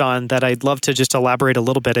touched on that I'd love to just elaborate a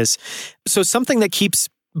little bit is, so something that keeps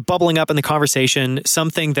bubbling up in the conversation,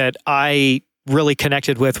 something that I really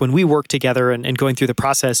connected with when we worked together and going through the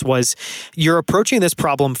process, was you're approaching this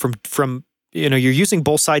problem from you're using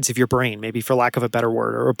both sides of your brain, maybe for lack of a better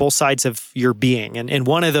word, or both sides of your being. And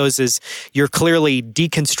one of those is you're clearly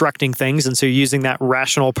deconstructing things. And so you're using that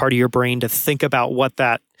rational part of your brain to think about what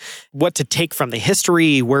to take from the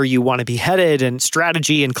history, where you want to be headed, and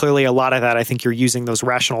strategy. And clearly a lot of that, I think you're using those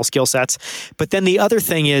rational skill sets. But then the other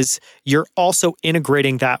thing is you're also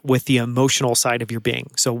integrating that with the emotional side of your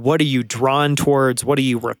being. So what are you drawn towards? What are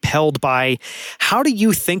you repelled by? How do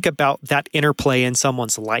you think about that interplay in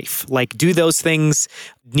someone's life? Like, do those things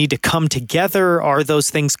need to come together? Are those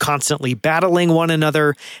things constantly battling one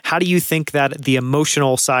another? How do you think that the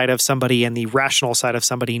emotional side of somebody and the rational side of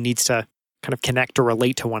somebody needs to kind of connect or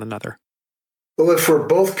relate to one another? Well, if we're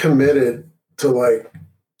both committed to,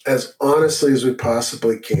 as honestly as we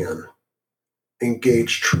possibly can,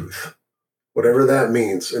 engage truth, whatever that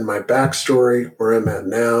means, in my backstory, where I'm at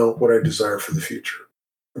now, what I desire for the future,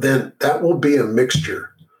 then that will be a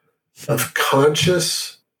mixture of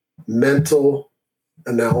conscious mental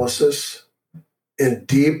analysis and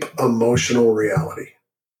deep emotional reality.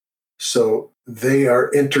 So they are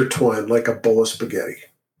intertwined like a bowl of spaghetti,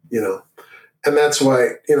 And that's why,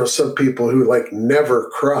 some people who never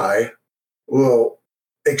cry will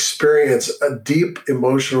experience a deep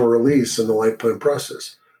emotional release in the life plan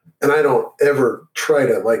process. And I don't ever try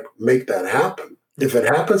to make that happen. If it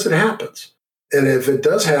happens, it happens. And if it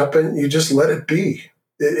does happen, you just let it be.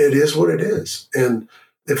 It is what it is. And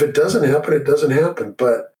if it doesn't happen, it doesn't happen.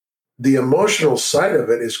 But the emotional side of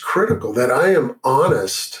it is critical, that I am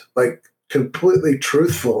honest, completely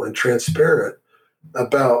truthful and transparent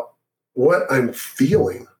about what I'm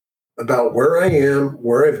feeling, about where I am,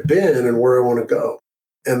 where I've been, and where I want to go.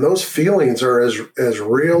 And those feelings are as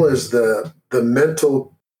real as the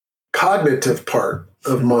mental, cognitive part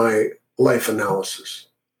of my life analysis.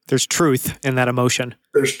 There's truth in that emotion.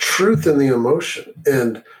 There's truth in the emotion.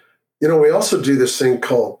 And, we also do this thing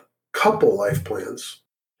called couple life plans,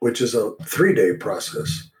 which is a 3-day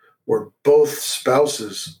process where both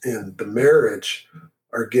spouses in the marriage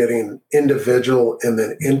are getting individual and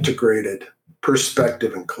then integrated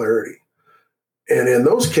perspective and clarity. And in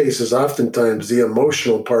those cases, oftentimes the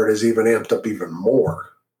emotional part is even amped up even more.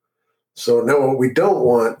 So now what we don't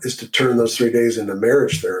want is to turn those 3 days into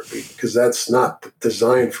marriage therapy, because that's not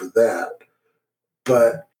designed for that.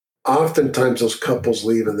 But oftentimes those couples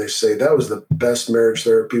leave and they say, that was the best marriage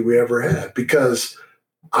therapy we ever had, because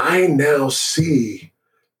I now see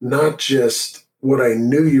not just what I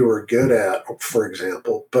knew you were good at, for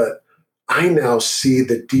example, but I now see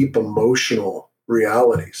the deep emotional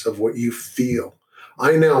realities of what you feel.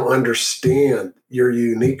 I now understand your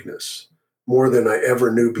uniqueness more than I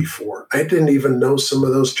ever knew before. I didn't even know some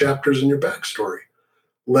of those chapters in your backstory,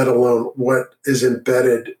 let alone what is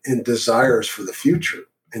embedded in desires for the future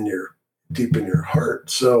and deep in your heart.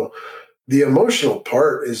 So the emotional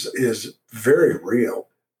part is very real.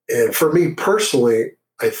 And for me personally,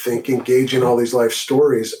 I think engaging all these life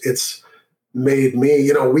stories, it's made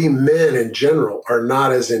me, we men in general are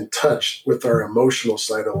not as in touch with our emotional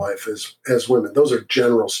side of life as women. Those are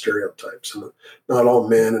general stereotypes, and not all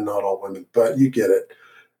men and not all women, but you get it.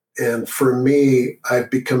 And for me, I've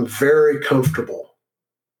become very comfortable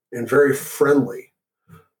and very friendly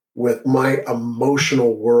with my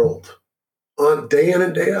emotional world on day in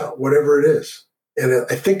and day out, whatever it is. And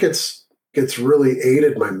I think it's really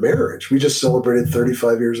aided my marriage. We just celebrated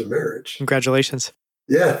 35 years of marriage. Congratulations.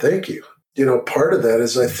 Yeah, thank you. Part of that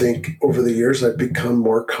is I think over the years I've become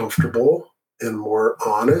more comfortable and more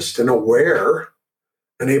honest and aware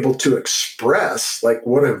and able to express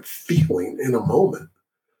what I'm feeling in a moment.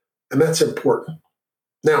 And that's important.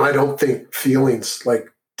 Now, I don't think feelings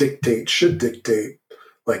should dictate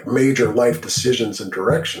major life decisions and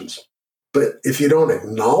directions. But if you don't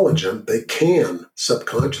acknowledge them, they can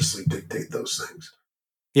subconsciously dictate those things.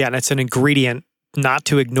 Yeah, and it's an ingredient not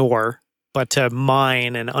to ignore but to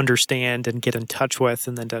mine and understand and get in touch with,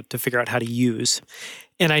 and then to figure out how to use.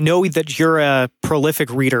 And I know that you're a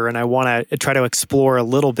prolific reader, and I want to try to explore a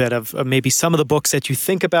little bit of maybe some of the books that you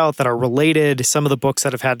think about that are related, some of the books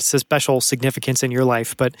that have had special significance in your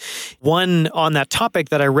life. But one on that topic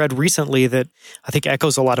that I read recently that I think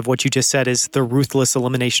echoes a lot of what you just said is The Ruthless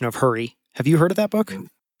Elimination of Hurry. Have you heard of that book?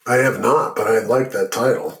 I have not, but I like that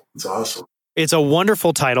title. It's awesome. It's a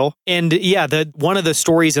wonderful title. And yeah, one of the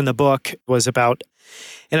stories in the book was about,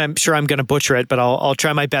 and I'm sure I'm going to butcher it, but I'll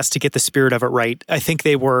try my best to get the spirit of it right. I think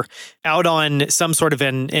they were out on some sort of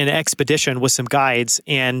an expedition with some guides,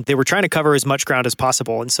 and they were trying to cover as much ground as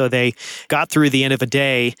possible. And so they got through the end of a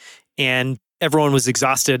day, and everyone was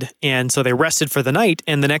exhausted. And so they rested for the night.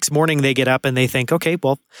 And the next morning they get up and they think, okay,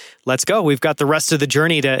 well, let's go. We've got the rest of the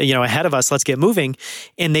journey ahead of us. Let's get moving.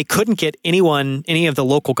 And they couldn't get any of the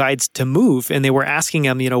local guides to move. And they were asking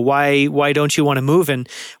them, why don't you want to move? And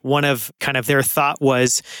one of kind of their thought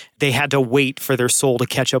was they had to wait for their soul to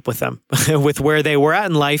catch up with them with where they were at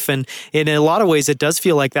in life. And in a lot of ways, it does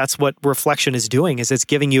feel like that's what reflection is doing, is it's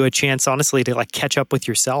giving you a chance, honestly, to like catch up with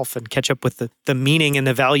yourself and catch up with the meaning and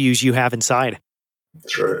the values you have inside.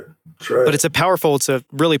 That's right. That's right. But it's a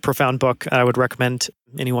really profound book. I would recommend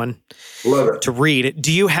anyone to read.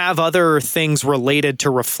 Do you have other things related to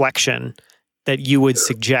reflection that you would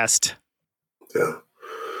suggest? Yeah.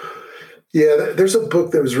 Yeah, there's a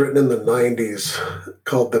book that was written in the 90s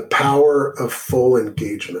called The Power of Full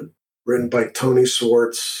Engagement, written by Tony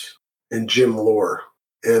Schwartz and Jim Lohr.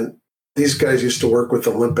 And these guys used to work with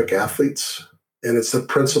Olympic athletes, and it's the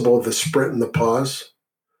principle of the sprint and the pause.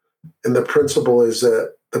 And the principle is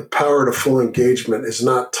that the power to full engagement is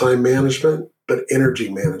not time management, but energy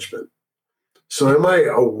management. So am I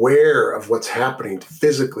aware of what's happening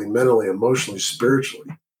physically, mentally, emotionally,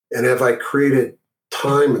 spiritually? And have I created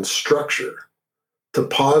time and structure to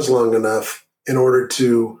pause long enough in order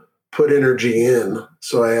to put energy in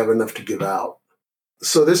so I have enough to give out?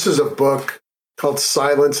 So this is a book called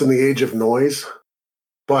Silence in the Age of Noise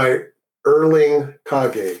by Erling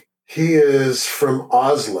Kagge. He is from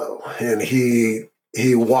Oslo, and he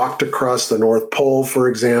walked across the North Pole, for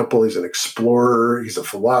example. He's an explorer. He's a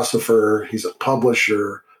philosopher. He's a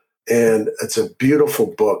publisher. And it's a beautiful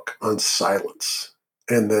book on silence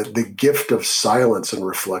and the gift of silence and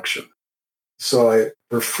reflection. So I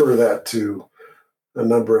refer that to a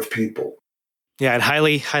number of people. Yeah, I'd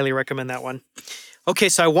highly, highly recommend that one. Okay,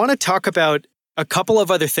 so I want to talk about a couple of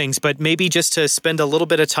other things, but maybe just to spend a little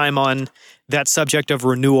bit of time on that subject of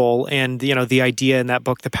renewal and, the idea in that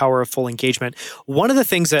book, The Power of Full Engagement. One of the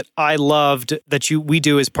things that I loved that we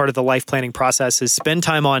do as part of the life planning process is spend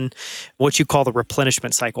time on what you call the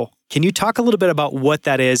replenishment cycle. Can you talk a little bit about what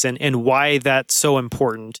that is and why that's so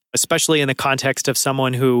important, especially in the context of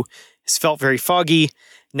someone who has felt very foggy,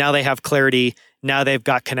 now they have clarity, now they've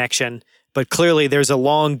got connection, but clearly there's a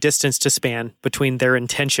long distance to span between their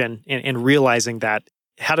intention and realizing that.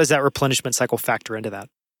 How does that replenishment cycle factor into that?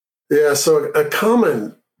 Yeah, so a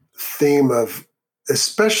common theme of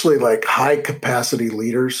especially like high capacity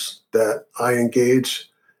leaders that I engage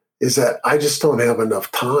is that I just don't have enough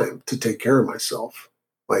time to take care of myself.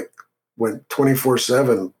 Like when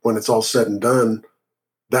 24/7, when it's all said and done,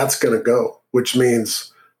 that's going to go, which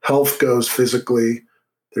means health goes physically.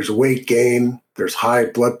 There's weight gain, there's high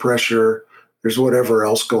blood pressure, there's whatever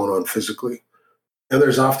else going on physically. And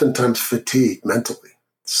there's oftentimes fatigue mentally.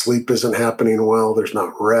 Sleep isn't happening well, there's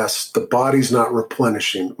not rest, the body's not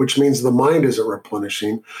replenishing, which means the mind isn't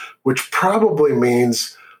replenishing, which probably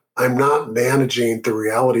means I'm not managing the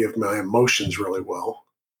reality of my emotions really well.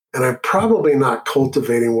 And I'm probably not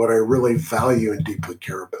cultivating what I really value and deeply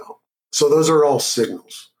care about. So those are all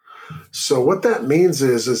signals. So what that means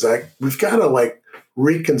is that we've got to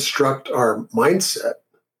reconstruct our mindset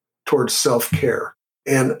towards self-care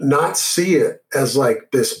and not see it as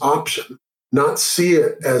this option, not see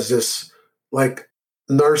it as this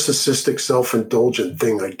narcissistic self-indulgent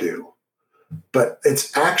thing I do. But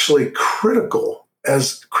it's actually critical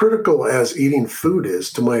as eating food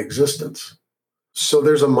is to my existence. So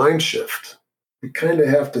there's a mind shift. We kind of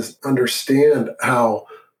have to understand how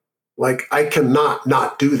I cannot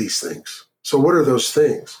not do these things. So what are those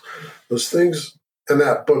things? Those things in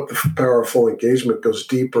that book, The Power of Full Engagement, goes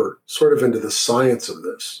deeper sort of into the science of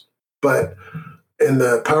this. But in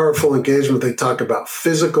The Power of Full Engagement, they talk about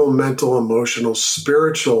physical, mental, emotional,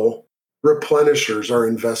 spiritual replenishers or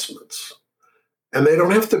investments. And they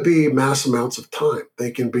don't have to be mass amounts of time.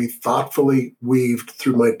 They can be thoughtfully weaved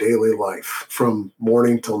through my daily life from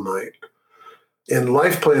morning till night. In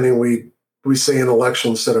life planning, we say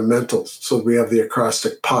intellectual instead of mental. So we have the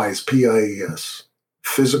acrostic PIES, P-I-E-S.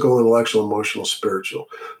 physical, intellectual, emotional, spiritual.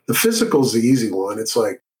 The physical is the easy one.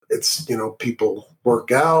 People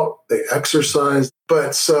work out, they exercise.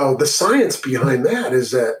 But so the science behind that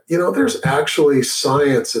is that, there's actually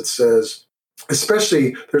science that says,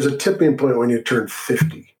 especially there's a tipping point when you turn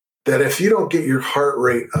 50, that if you don't get your heart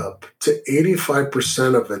rate up to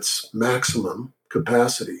 85% of its maximum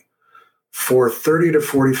capacity for 30 to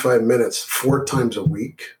 45 minutes, 4 times a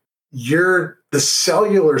week, the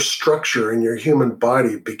cellular structure in your human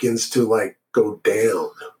body begins to go down.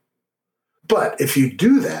 But if you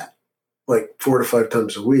do that, 4 to 5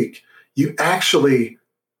 times a week, you actually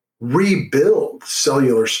rebuild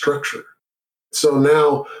cellular structure. So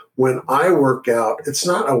now when I work out, it's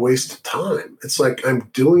not a waste of time. It's like I'm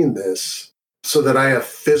doing this so that I have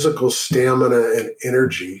physical stamina and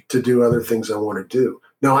energy to do other things I want to do.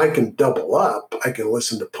 Now I can double up. I can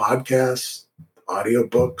listen to podcasts,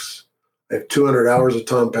 audiobooks. I have 200 hours of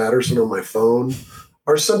Tom Patterson on my phone,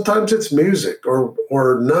 or sometimes it's music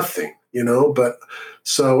or nothing, But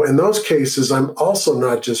so in those cases, I'm also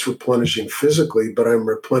not just replenishing physically, but I'm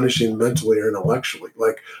replenishing mentally or intellectually.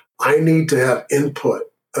 I need to have input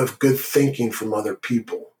of good thinking from other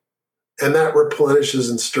people. And that replenishes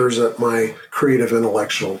and stirs up my creative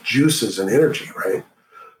intellectual juices and energy, right?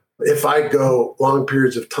 If I go long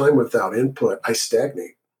periods of time without input, I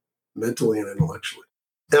stagnate mentally and intellectually.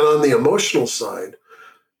 And on the emotional side,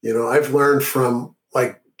 I've learned from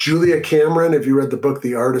Julia Cameron. Have you read the book,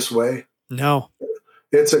 The Artist's Way? No.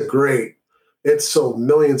 It's sold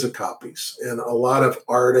millions of copies, and a lot of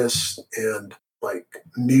artists and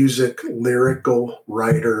music, lyrical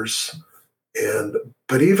writers,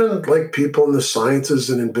 but even people in the sciences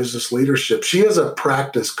and in business leadership. She has a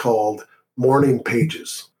practice called morning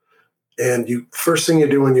pages. And first thing you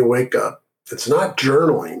do when you wake up, it's not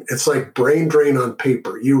journaling. It's like brain drain on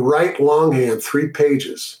paper. You write longhand 3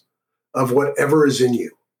 pages of whatever is in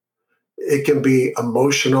you. It can be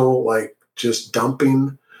emotional, just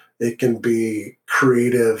dumping. It can be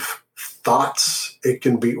creative thoughts. It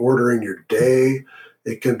can be ordering your day.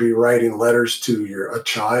 It can be writing letters to a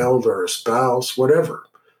child or a spouse, whatever.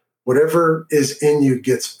 Whatever is in you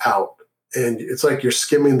gets out. And it's like you're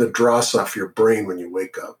skimming the dross off your brain when you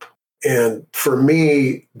wake up. And for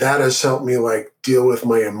me, that has helped me deal with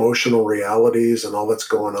my emotional realities and all that's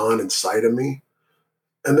going on inside of me.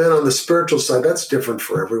 And then on the spiritual side, that's different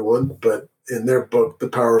for everyone. But in their book, The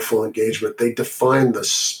Powerful Engagement, they define the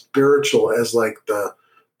spiritual as the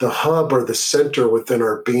hub or the center within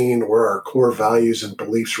our being where our core values and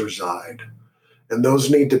beliefs reside. And those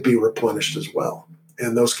need to be replenished as well.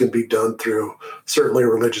 And those can be done through certainly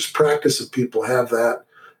religious practice if people have that.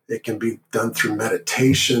 It can be done through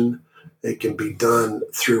meditation. It can be done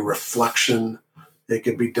through reflection. It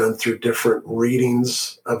can be done through different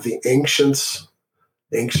readings of the ancients,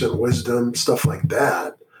 ancient wisdom, stuff like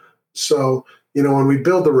that. So, when we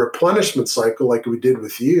build the replenishment cycle like we did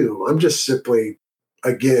with you, I'm just simply,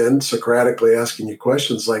 again, Socratically asking you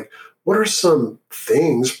questions what are some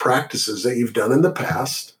things, practices that you've done in the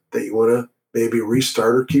past that you want to maybe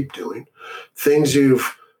restart or keep doing? Things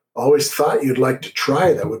you've always thought you'd like to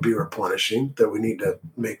try that would be replenishing, that we need to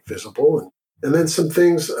make visible. And then some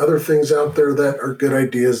other things out there that are good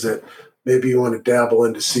ideas that maybe you want to dabble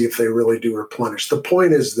in to see if they really do replenish. The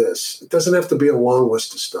point is this: it doesn't have to be a long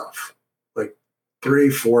list of stuff,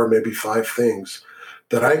 3, 4, maybe 5 things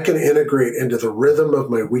that I can integrate into the rhythm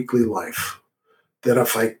of my weekly life. That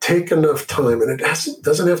if I take enough time, and it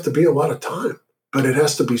doesn't have to be a lot of time, but it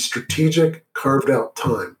has to be strategic, carved out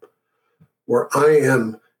time where I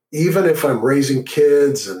am, even if I'm raising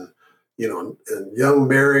kids and young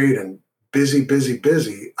married and busy,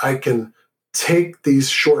 I can take these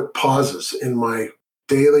short pauses in my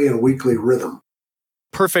daily and weekly rhythm.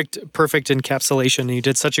 Perfect encapsulation. You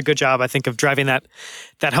did such a good job, I think, of driving that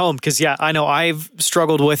home. Because I know I've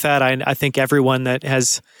struggled with that. I think everyone that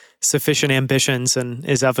has sufficient ambitions and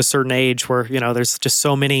is of a certain age where, there's just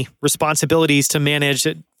so many responsibilities to manage,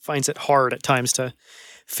 it finds it hard at times to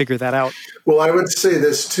figure that out. Well, I would say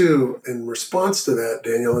this too, in response to that,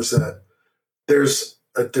 Daniel, is that there's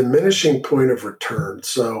a diminishing point of return.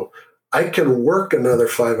 So I can work another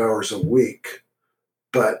 5 hours a week,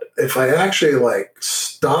 but if I actually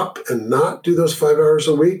stop and not do those 5 hours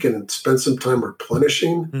a week and spend some time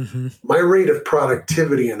replenishing, my rate of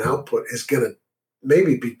productivity and output is going to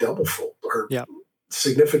maybe be doublefold or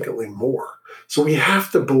significantly more. So we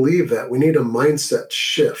have to believe that. We need a mindset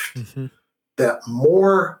shift that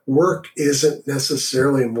more work isn't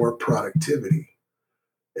necessarily more productivity.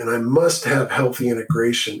 And I must have healthy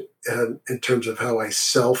integration in terms of how I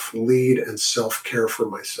self-lead and self-care for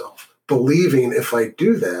myself, believing if I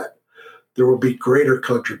do that, there will be greater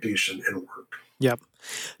contribution and work. Yep.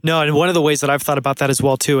 No, and one of the ways that I've thought about that as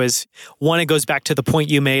well too is one, it goes back to the point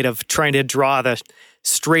you made of trying to draw the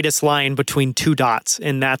straightest line between two dots.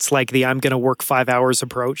 And that's like the I'm going to work 5 hours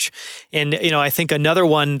approach. And, I think another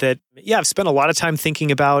one that, I've spent a lot of time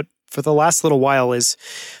thinking about for the last little while is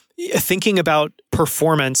thinking about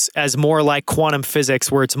performance as more like quantum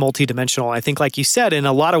physics where it's multidimensional. I think, like you said, in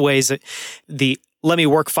a lot of ways, the let me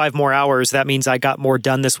work 5 more hours, that means I got more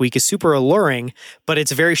done this week is super alluring, but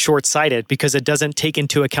it's very short-sighted because it doesn't take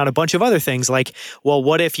into account a bunch of other things like, well,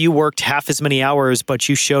 what if you worked half as many hours, but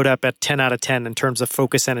you showed up at 10 out of 10 in terms of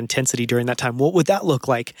focus and intensity during that time? What would that look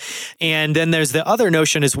like? And then there's the other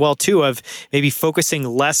notion as well, too, of maybe focusing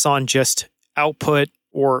less on just output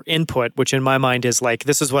or input, which in my mind is like,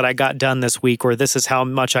 this is what I got done this week, or this is how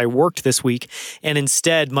much I worked this week. And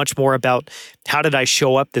instead, much more about how did I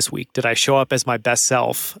show up this week? Did I show up as my best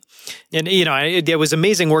self? And, it was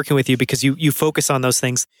amazing working with you because you focus on those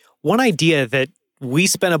things. One idea that we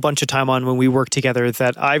spent a bunch of time on when we worked together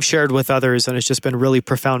that I've shared with others, and it's just been really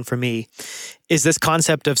profound for me, is this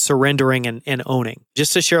concept of surrendering and owning.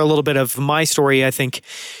 Just to share a little bit of my story, I think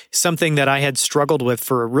something that I had struggled with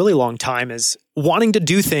for a really long time is wanting to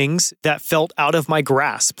do things that felt out of my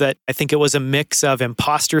grasp. That I think it was a mix of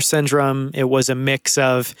imposter syndrome. It was a mix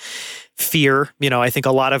of fear. I think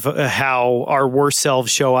a lot of how our worst selves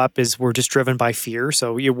show up is we're just driven by fear.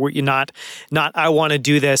 So you're not I want to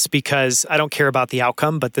do this because I don't care about the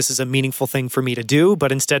outcome, but this is a meaningful thing for me to do.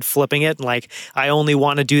 But instead flipping it, like I only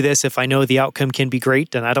want to do this if I know the outcome can be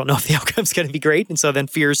great, and I don't know if the outcome's going to be great. And so then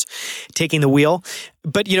fear's taking the wheel.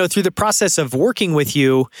 But through the process of working with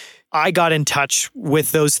you, I got in touch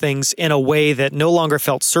with those things in a way that no longer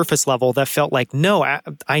felt surface level, that felt like, no,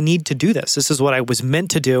 I need to do this. This is what I was meant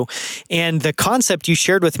to do. And the concept you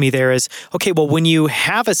shared with me there is, okay, well, when you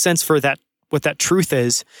have a sense for that, what that truth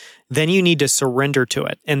is, then you need to surrender to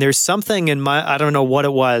it. And there's something in I don't know what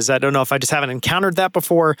it was. I don't know if I just haven't encountered that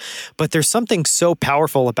before, but there's something so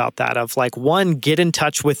powerful about that of like, one, get in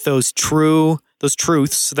touch with those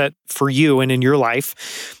truths that for you and in your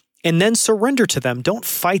life, and then surrender to them. Don't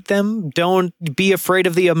fight them. Don't be afraid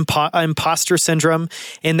of the imposter syndrome.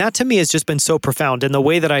 And that to me has just been so profound. And the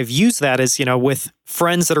way that I've used that is, with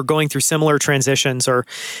friends that are going through similar transitions, or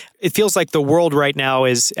it feels like the world right now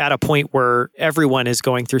is at a point where everyone is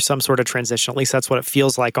going through some sort of transition. At least that's what it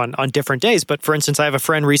feels like on different days. But for instance, I have a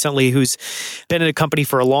friend recently who's been in a company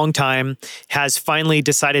for a long time, has finally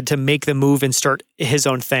decided to make the move and start his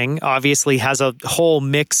own thing, obviously has a whole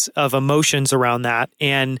mix of emotions around that.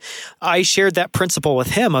 And I shared that principle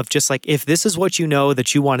with him of just like, if this is what you know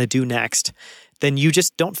that you want to do next, then you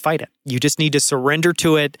just don't fight it. You just need to surrender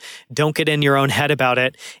to it. Don't get in your own head about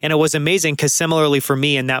it. And it was amazing because similarly for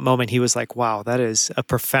me in that moment, he was like, wow, that is a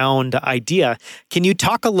profound idea. Can you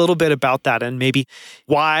talk a little bit about that and maybe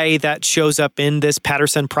why that shows up in this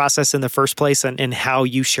Patterson process in the first place and how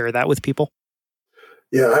you share that with people?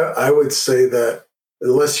 Yeah, I would say that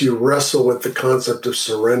unless you wrestle with the concept of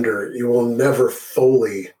surrender, you will never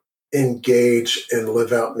fully engage and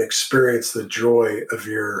live out and experience the joy of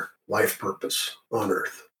your life purpose on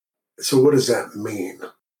earth. So what does that mean?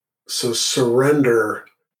 So surrender,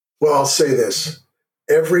 well, I'll say this.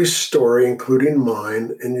 Every story, including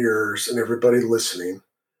mine and yours and everybody listening,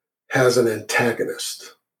 has an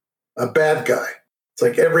antagonist, a bad guy. It's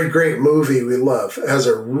like every great movie we love has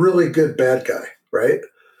a really good bad guy, right?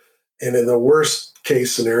 And in the worst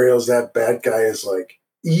case scenarios, that bad guy is like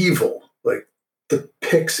evil, like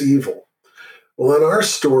depicts evil. Well, in our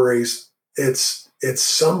stories, it's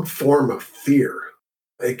some form of fear.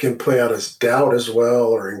 It can play out as doubt as well,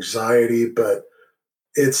 or anxiety, but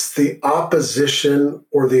it's the opposition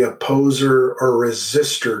or the opposer or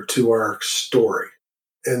resistor to our story.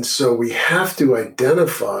 And so we have to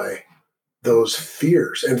identify those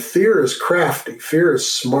fears. And fear is crafty. Fear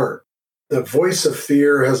is smart. The voice of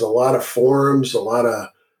fear has a lot of forms, a lot of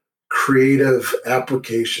creative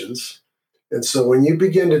applications. And so when you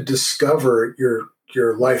begin to discover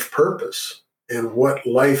your life purpose and what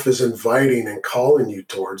life is inviting and calling you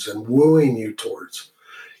towards and wooing you towards,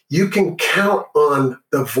 you can count on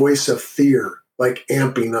the voice of fear like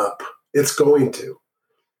amping up. It's going to.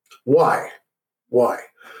 Why?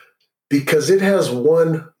 Because it has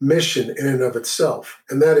one mission in and of itself,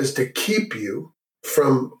 and that is to keep you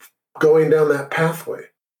from going down that pathway.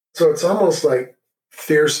 So it's almost like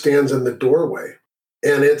fear stands in the doorway,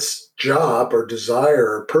 and its job or desire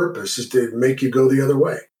or purpose is to make you go the other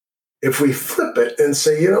way. If we flip it and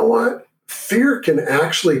say, you know what? Fear can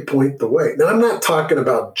actually point the way. Now, I'm not talking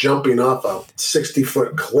about jumping off a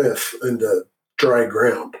 60-foot cliff into dry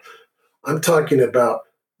ground. I'm talking about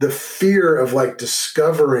the fear of like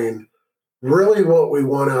discovering really what we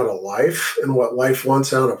want out of life and what life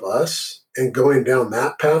wants out of us and going down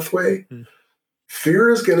that pathway, fear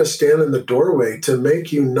is going to stand in the doorway to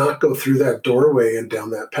make you not go through that doorway and down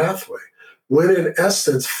that pathway. When in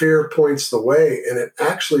essence, fear points the way. And it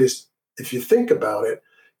actually is, if you think about it,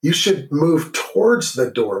 you should move towards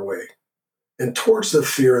the doorway and towards the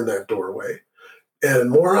fear in that doorway.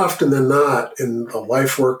 And more often than not, in the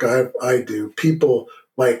life work I do, people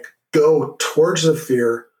like go towards the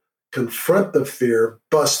fear, confront the fear,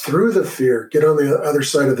 bust through the fear, get on the other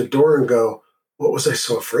side of the door and go, what was I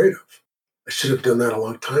so afraid of? I should have done that a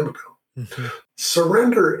long time ago. Mm-hmm.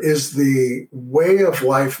 Surrender is the way of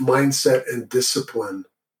life, mindset, and discipline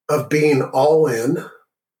of being all in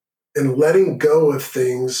and letting go of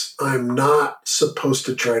things I'm not supposed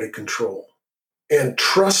to try to control, and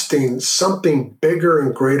trusting something bigger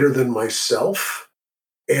and greater than myself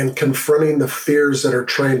and confronting the fears that are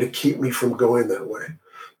trying to keep me from going that way.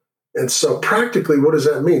 And so practically, what does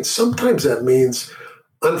that mean? Sometimes that means,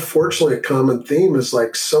 unfortunately, a common theme is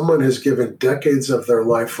like someone has given decades of their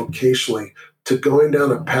life vocationally to going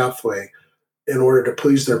down a pathway in order to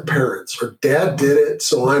please their parents, or dad did it,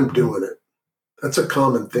 so I'm doing it. That's a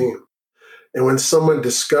common theme. And when someone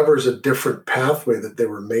discovers a different pathway that they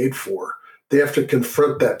were made for, they have to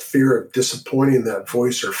confront that fear of disappointing that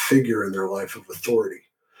voice or figure in their life of authority.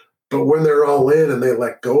 But when they're all in and they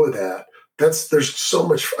let go of that, there's so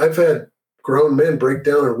much. I've had grown men break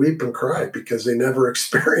down and weep and cry because they never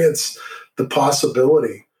experienced the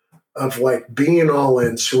possibility of like being all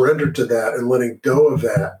in, surrendered to that, and letting go of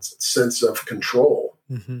that sense of control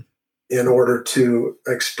in order to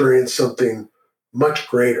experience something much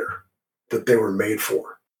greater that they were made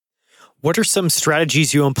for. What are some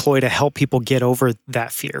strategies you employ to help people get over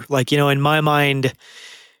that fear? Like, in my mind,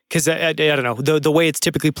 because I don't know, the way it's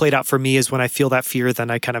typically played out for me is when I feel that fear,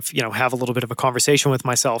 then I kind of, have a little bit of a conversation with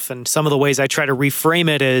myself. And some of the ways I try to reframe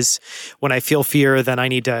it is when I feel fear, then I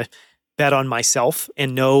need to bet on myself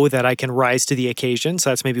and know that I can rise to the occasion.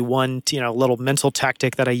 So that's maybe one, little mental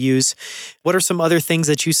tactic that I use. What are some other things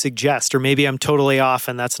that you suggest? Or maybe I'm totally off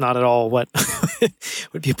and that's not at all what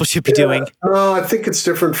what people should be doing. No, I think it's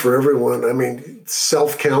different for everyone. I mean,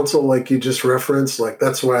 self-counsel, like you just referenced, like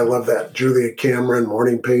that's why I love that Julia Cameron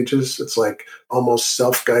Morning Pages. It's like almost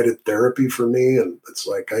self-guided therapy for me. And it's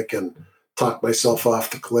like I can talk myself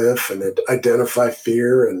off the cliff and identify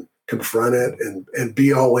fear and confront it and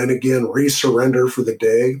be all in again, resurrender for the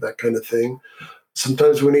day, that kind of thing.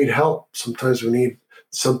 Sometimes we need help. Sometimes we need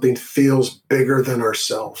something feels bigger than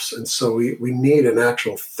ourselves. And so we need an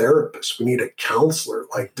actual therapist. We need a counselor,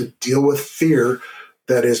 like to deal with fear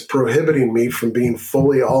that is prohibiting me from being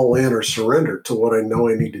fully all in or surrendered to what I know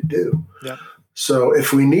I need to do. Yeah. So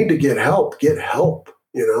if we need to get help, get help.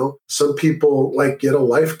 Some people like get a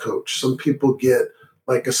life coach. Some people get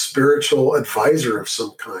like a spiritual advisor of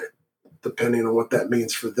some kind, depending on what that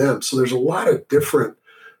means for them. So there's a lot of different,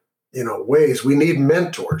 ways. We need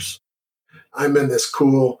mentors. I'm in this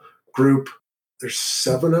cool group. There's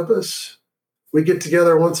 7 of us. We get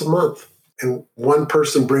together once a month and one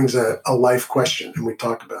person brings a life question and we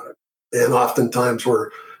talk about it. And oftentimes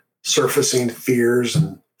we're surfacing fears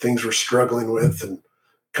and things we're struggling with and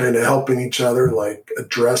kind of helping each other like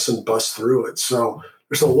address and bust through it. So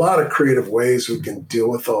there's a lot of creative ways we can deal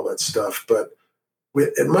with all that stuff, but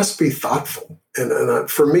it must be thoughtful. And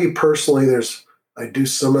for me personally, I do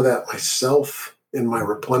some of that myself in my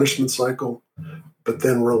replenishment cycle, but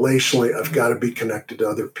then relationally, I've got to be connected to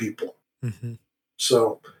other people. Mm-hmm.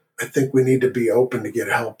 So I think we need to be open to get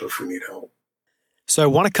help if we need help. So I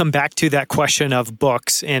want to come back to that question of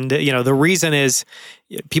books. And, the reason is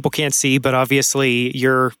people can't see, but obviously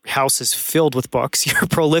your house is filled with books. You're a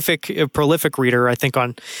prolific reader, I think,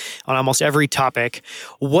 on almost every topic.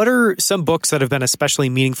 What are some books that have been especially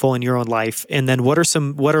meaningful in your own life? And then what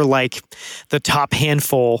are like the top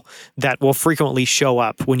handful that will frequently show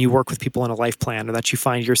up when you work with people in a life plan, or that you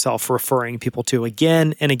find yourself referring people to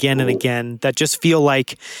again and again and again, that just feel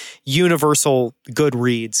like universal good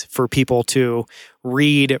reads for people to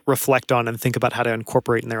read, reflect on, and think about how to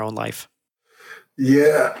incorporate in their own life?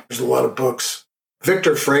 Yeah, there's a lot of books.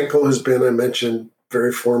 Viktor Frankl has been, I mentioned,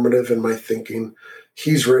 very formative in my thinking.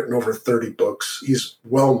 He's written over 30 books. He's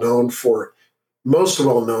most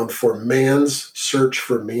well known for Man's Search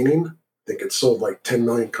for Meaning. I think it sold like 10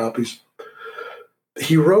 million copies.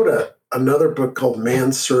 He wrote another book called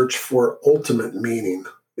Man's Search for Ultimate Meaning.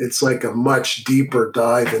 It's like a much deeper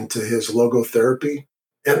dive into his logotherapy.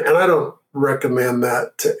 And I don't recommend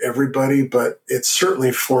that to everybody, but it's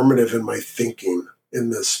certainly formative in my thinking in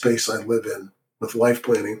the space I live in with life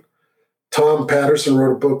planning. Tom Patterson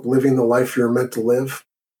wrote a book, Living the Life You're Meant to Live.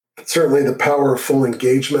 Certainly The Power of Full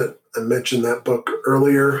Engagement. I mentioned that book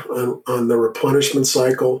earlier on the replenishment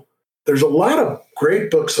cycle. There's a lot of great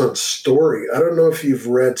books on story. I don't know if you've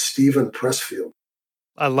read Stephen Pressfield.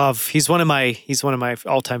 He's one of my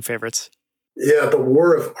all-time favorites. Yeah, The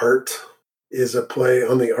War of Art is a play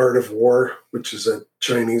on the art of war, which is a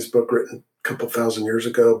Chinese book written a couple thousand years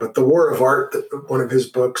ago. But The War of Art, one of his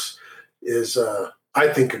books, is, I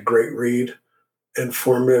think, a great read.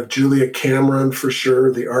 Informative. Julia Cameron, for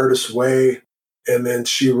sure, The Artist's Way. And then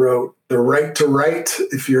she wrote The Right to Write,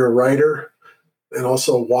 if you're a writer, and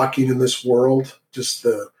also Walking in This World, just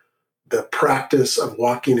the practice of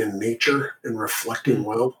walking in nature and reflecting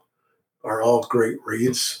well are all great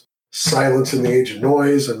reads. Silence in the Age of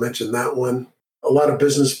Noise, I mentioned that one. A lot of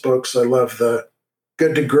business books. I love the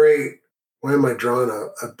Good to Great. Why am I drawing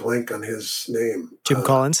a blank on his name? Jim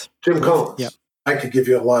Collins. Jim Collins. Yep. I could give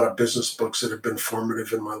you a lot of business books that have been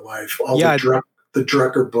formative in my life. The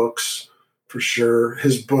Drucker books, for sure.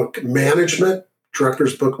 His book, Management,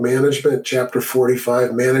 Drucker's book, Management, chapter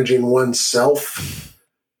 45, Managing Oneself,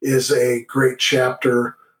 is a great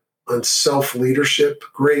chapter on self-leadership.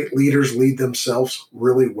 Great leaders lead themselves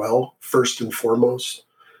really well, first and foremost.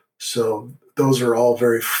 So those are all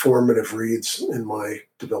very formative reads in my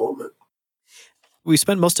development. We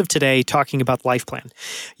spent most of today talking about Life Plan.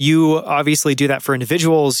 You obviously do that for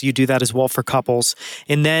individuals. You do that as well for couples.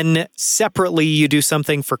 And then separately, you do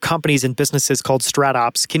something for companies and businesses called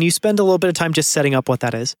StratOps. Can you spend a little bit of time just setting up what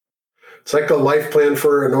that is? It's like a life plan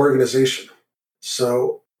for an organization.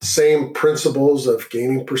 So same principles of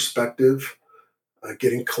gaining perspective,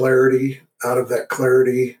 getting clarity, out of that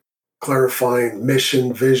clarity, clarifying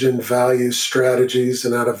mission, vision, values, strategies,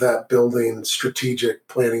 and out of that building strategic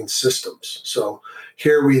planning systems. So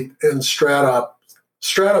here in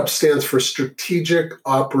StratOps stands for Strategic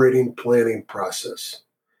Operating Planning Process.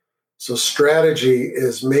 So strategy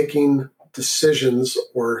is making decisions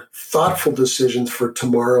or thoughtful decisions for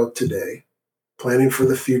tomorrow, today, planning for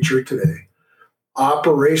the future today.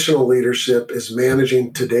 Operational leadership is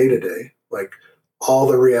managing today, like all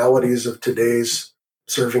the realities of today's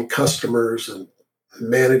serving customers and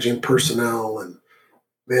managing personnel and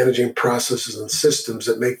managing processes and systems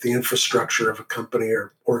that make the infrastructure of a company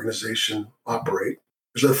or organization operate.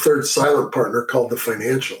 There's a third silent partner called the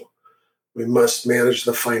financial. We must manage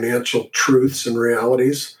the financial truths and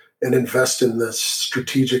realities and invest in the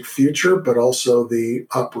strategic future, but also the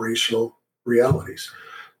operational realities.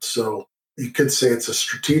 So you could say it's a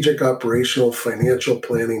strategic, operational, financial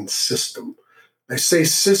planning system. I say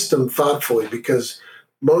system thoughtfully because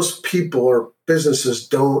most people or businesses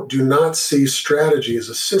do not see strategy as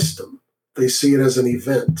a system. They see it as an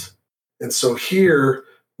event. And so here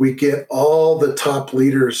we get all the top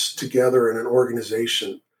leaders together in an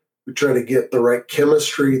organization. We try to get the right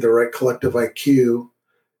chemistry, the right collective IQ,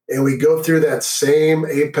 and we go through that same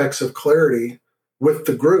apex of clarity with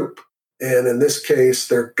the group. And in this case,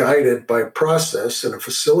 they're guided by a process and a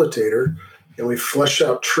facilitator, and we flesh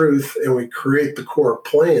out truth and we create the core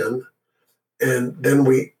plan. And then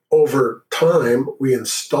over time, we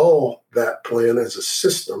install that plan as a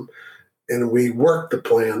system and we work the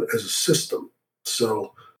plan as a system.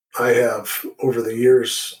 So I have, over the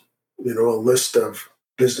years, a list of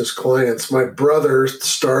business clients. My brother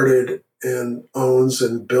started and owns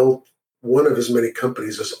and built one of his many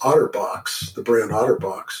companies is OtterBox, the brand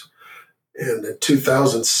OtterBox. And in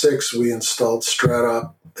 2006, we installed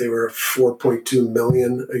StratOps. They were $4.2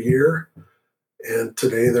 million a year. And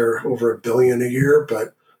today they're over $1 billion a year,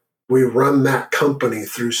 but we run that company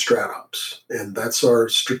through StratOps. And that's our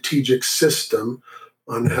strategic system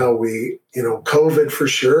on how we, COVID for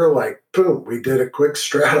sure, like boom, we did a quick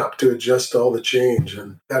StratOps to adjust all the change.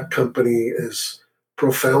 And that company is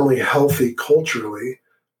profoundly healthy culturally,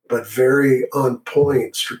 but very on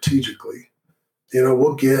point strategically.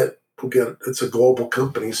 We'll get, it's a global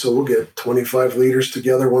company, so we'll get 25 leaders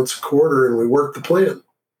together once a quarter and we work the plan.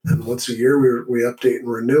 And once a year, we update and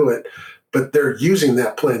renew it. But they're using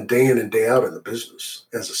that plan day in and day out in the business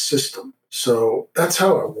as a system. So that's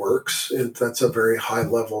how it works. And that's a very high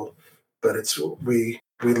level. But we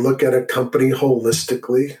look at a company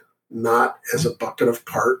holistically, not as a bucket of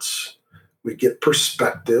parts. We get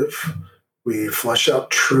perspective. We flesh out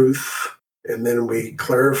truth. And then we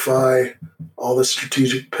clarify all the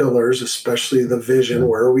strategic pillars, especially the vision,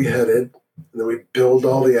 where are we headed? And then we build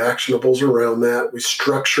all the actionables around that. We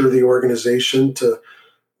structure the organization to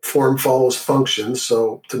form follows function.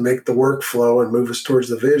 So to make the workflow and move us towards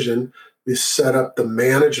the vision, we set up the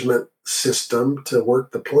management system to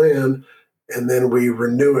work the plan. And then we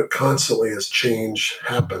renew it constantly as change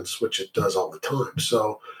happens, which it does all the time.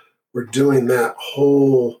 So we're doing that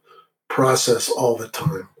whole process all the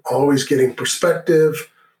time, always getting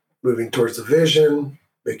perspective, moving towards the vision,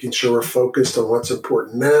 making sure we're focused on what's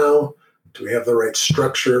important now. Do we have the right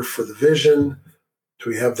structure for the vision? Do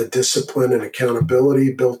we have the discipline and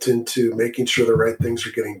accountability built into making sure the right things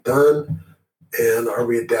are getting done? And are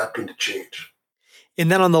we adapting to change?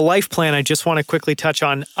 And then on the life plan, I just want to quickly touch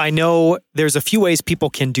on, I know there's a few ways people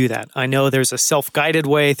can do that. I know there's a self-guided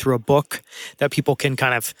way through a book that people can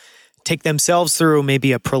kind of take themselves through,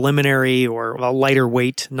 maybe a preliminary or a lighter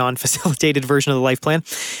weight, non-facilitated version of the life plan.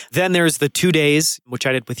 Then there's the 2 days, which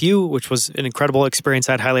I did with you, which was an incredible experience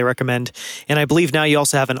I'd highly recommend. And I believe now you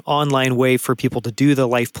also have an online way for people to do the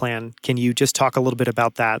life plan. Can you just talk a little bit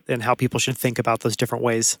about that and how people should think about those different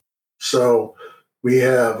ways? So we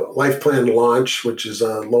have Life Plan Launch, which is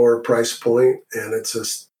a lower price point, and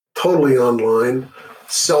it's totally online,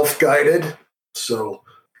 self-guided. So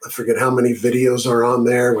I forget how many videos are on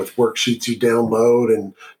there with worksheets you download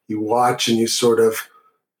and you watch and you sort of,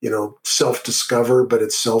 self-discover, but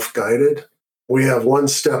it's self-guided. We have one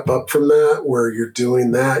step up from that where you're doing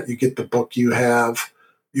that. You get the book you have,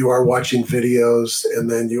 you are watching videos, and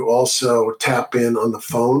then you also tap in on the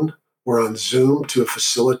phone or on Zoom to a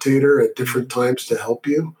facilitator at different times to help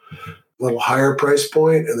you. A little higher price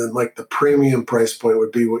point. And then like the premium price point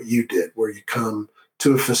would be what you did, where you come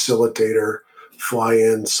to a facilitator, fly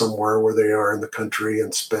in somewhere where they are in the country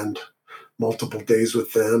and spend multiple days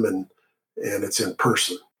with them, and it's in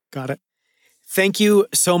person. Got it. Thank you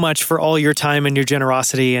so much for all your time and your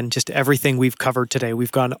generosity and just everything we've covered today.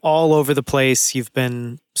 We've gone all over the place. You've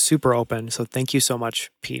been super open. So thank you so much,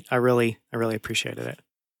 Pete. I really appreciated it.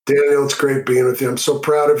 Daniel, it's great being with you. I'm so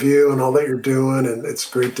proud of you and all that you're doing, and it's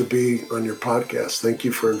great to be on your podcast. Thank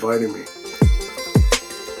you for inviting me.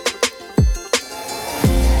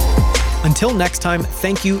 Until next time,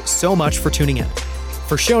 thank you so much for tuning in.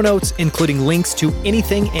 For show notes, including links to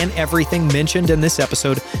anything and everything mentioned in this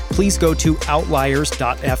episode, please go to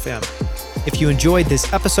outliers.fm. If you enjoyed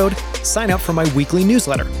this episode, sign up for my weekly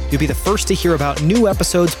newsletter. You'll be the first to hear about new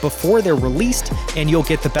episodes before they're released, and you'll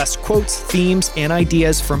get the best quotes, themes, and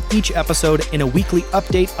ideas from each episode in a weekly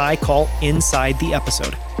update I call Inside the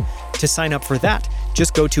Episode. To sign up for that,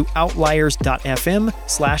 just go to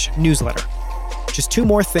outliers.fm/newsletter. Just 2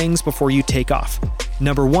 more things before you take off.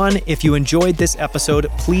 Number 1, if you enjoyed this episode,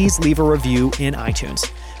 please leave a review in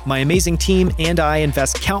iTunes. My amazing team and I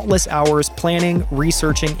invest countless hours planning,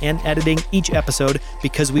 researching, and editing each episode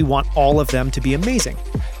because we want all of them to be amazing.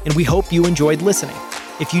 And we hope you enjoyed listening.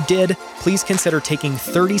 If you did, please consider taking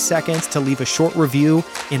 30 seconds to leave a short review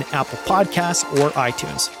in Apple Podcasts or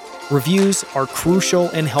iTunes. Reviews are crucial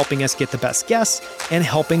in helping us get the best guests and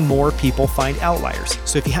helping more people find Outliers.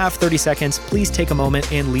 So if you have 30 seconds, please take a moment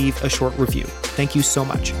and leave a short review. Thank you so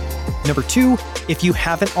much. Number 2, if you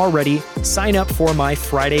haven't already, sign up for my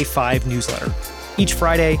Friday 5 newsletter. Each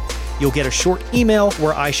Friday, you'll get a short email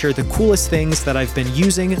where I share the coolest things that I've been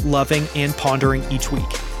using, loving, and pondering each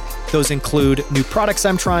week. Those include new products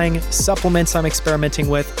I'm trying, supplements I'm experimenting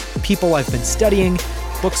with, people I've been studying,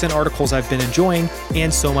 books and articles I've been enjoying,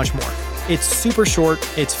 and so much more. It's super short,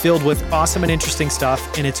 it's filled with awesome and interesting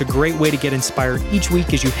stuff, and it's a great way to get inspired each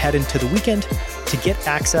week as you head into the weekend. To get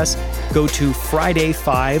access, go to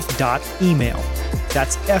friday5.email.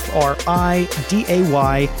 That's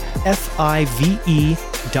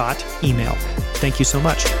FRIDAYFIVE.email. Thank you so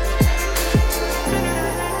much.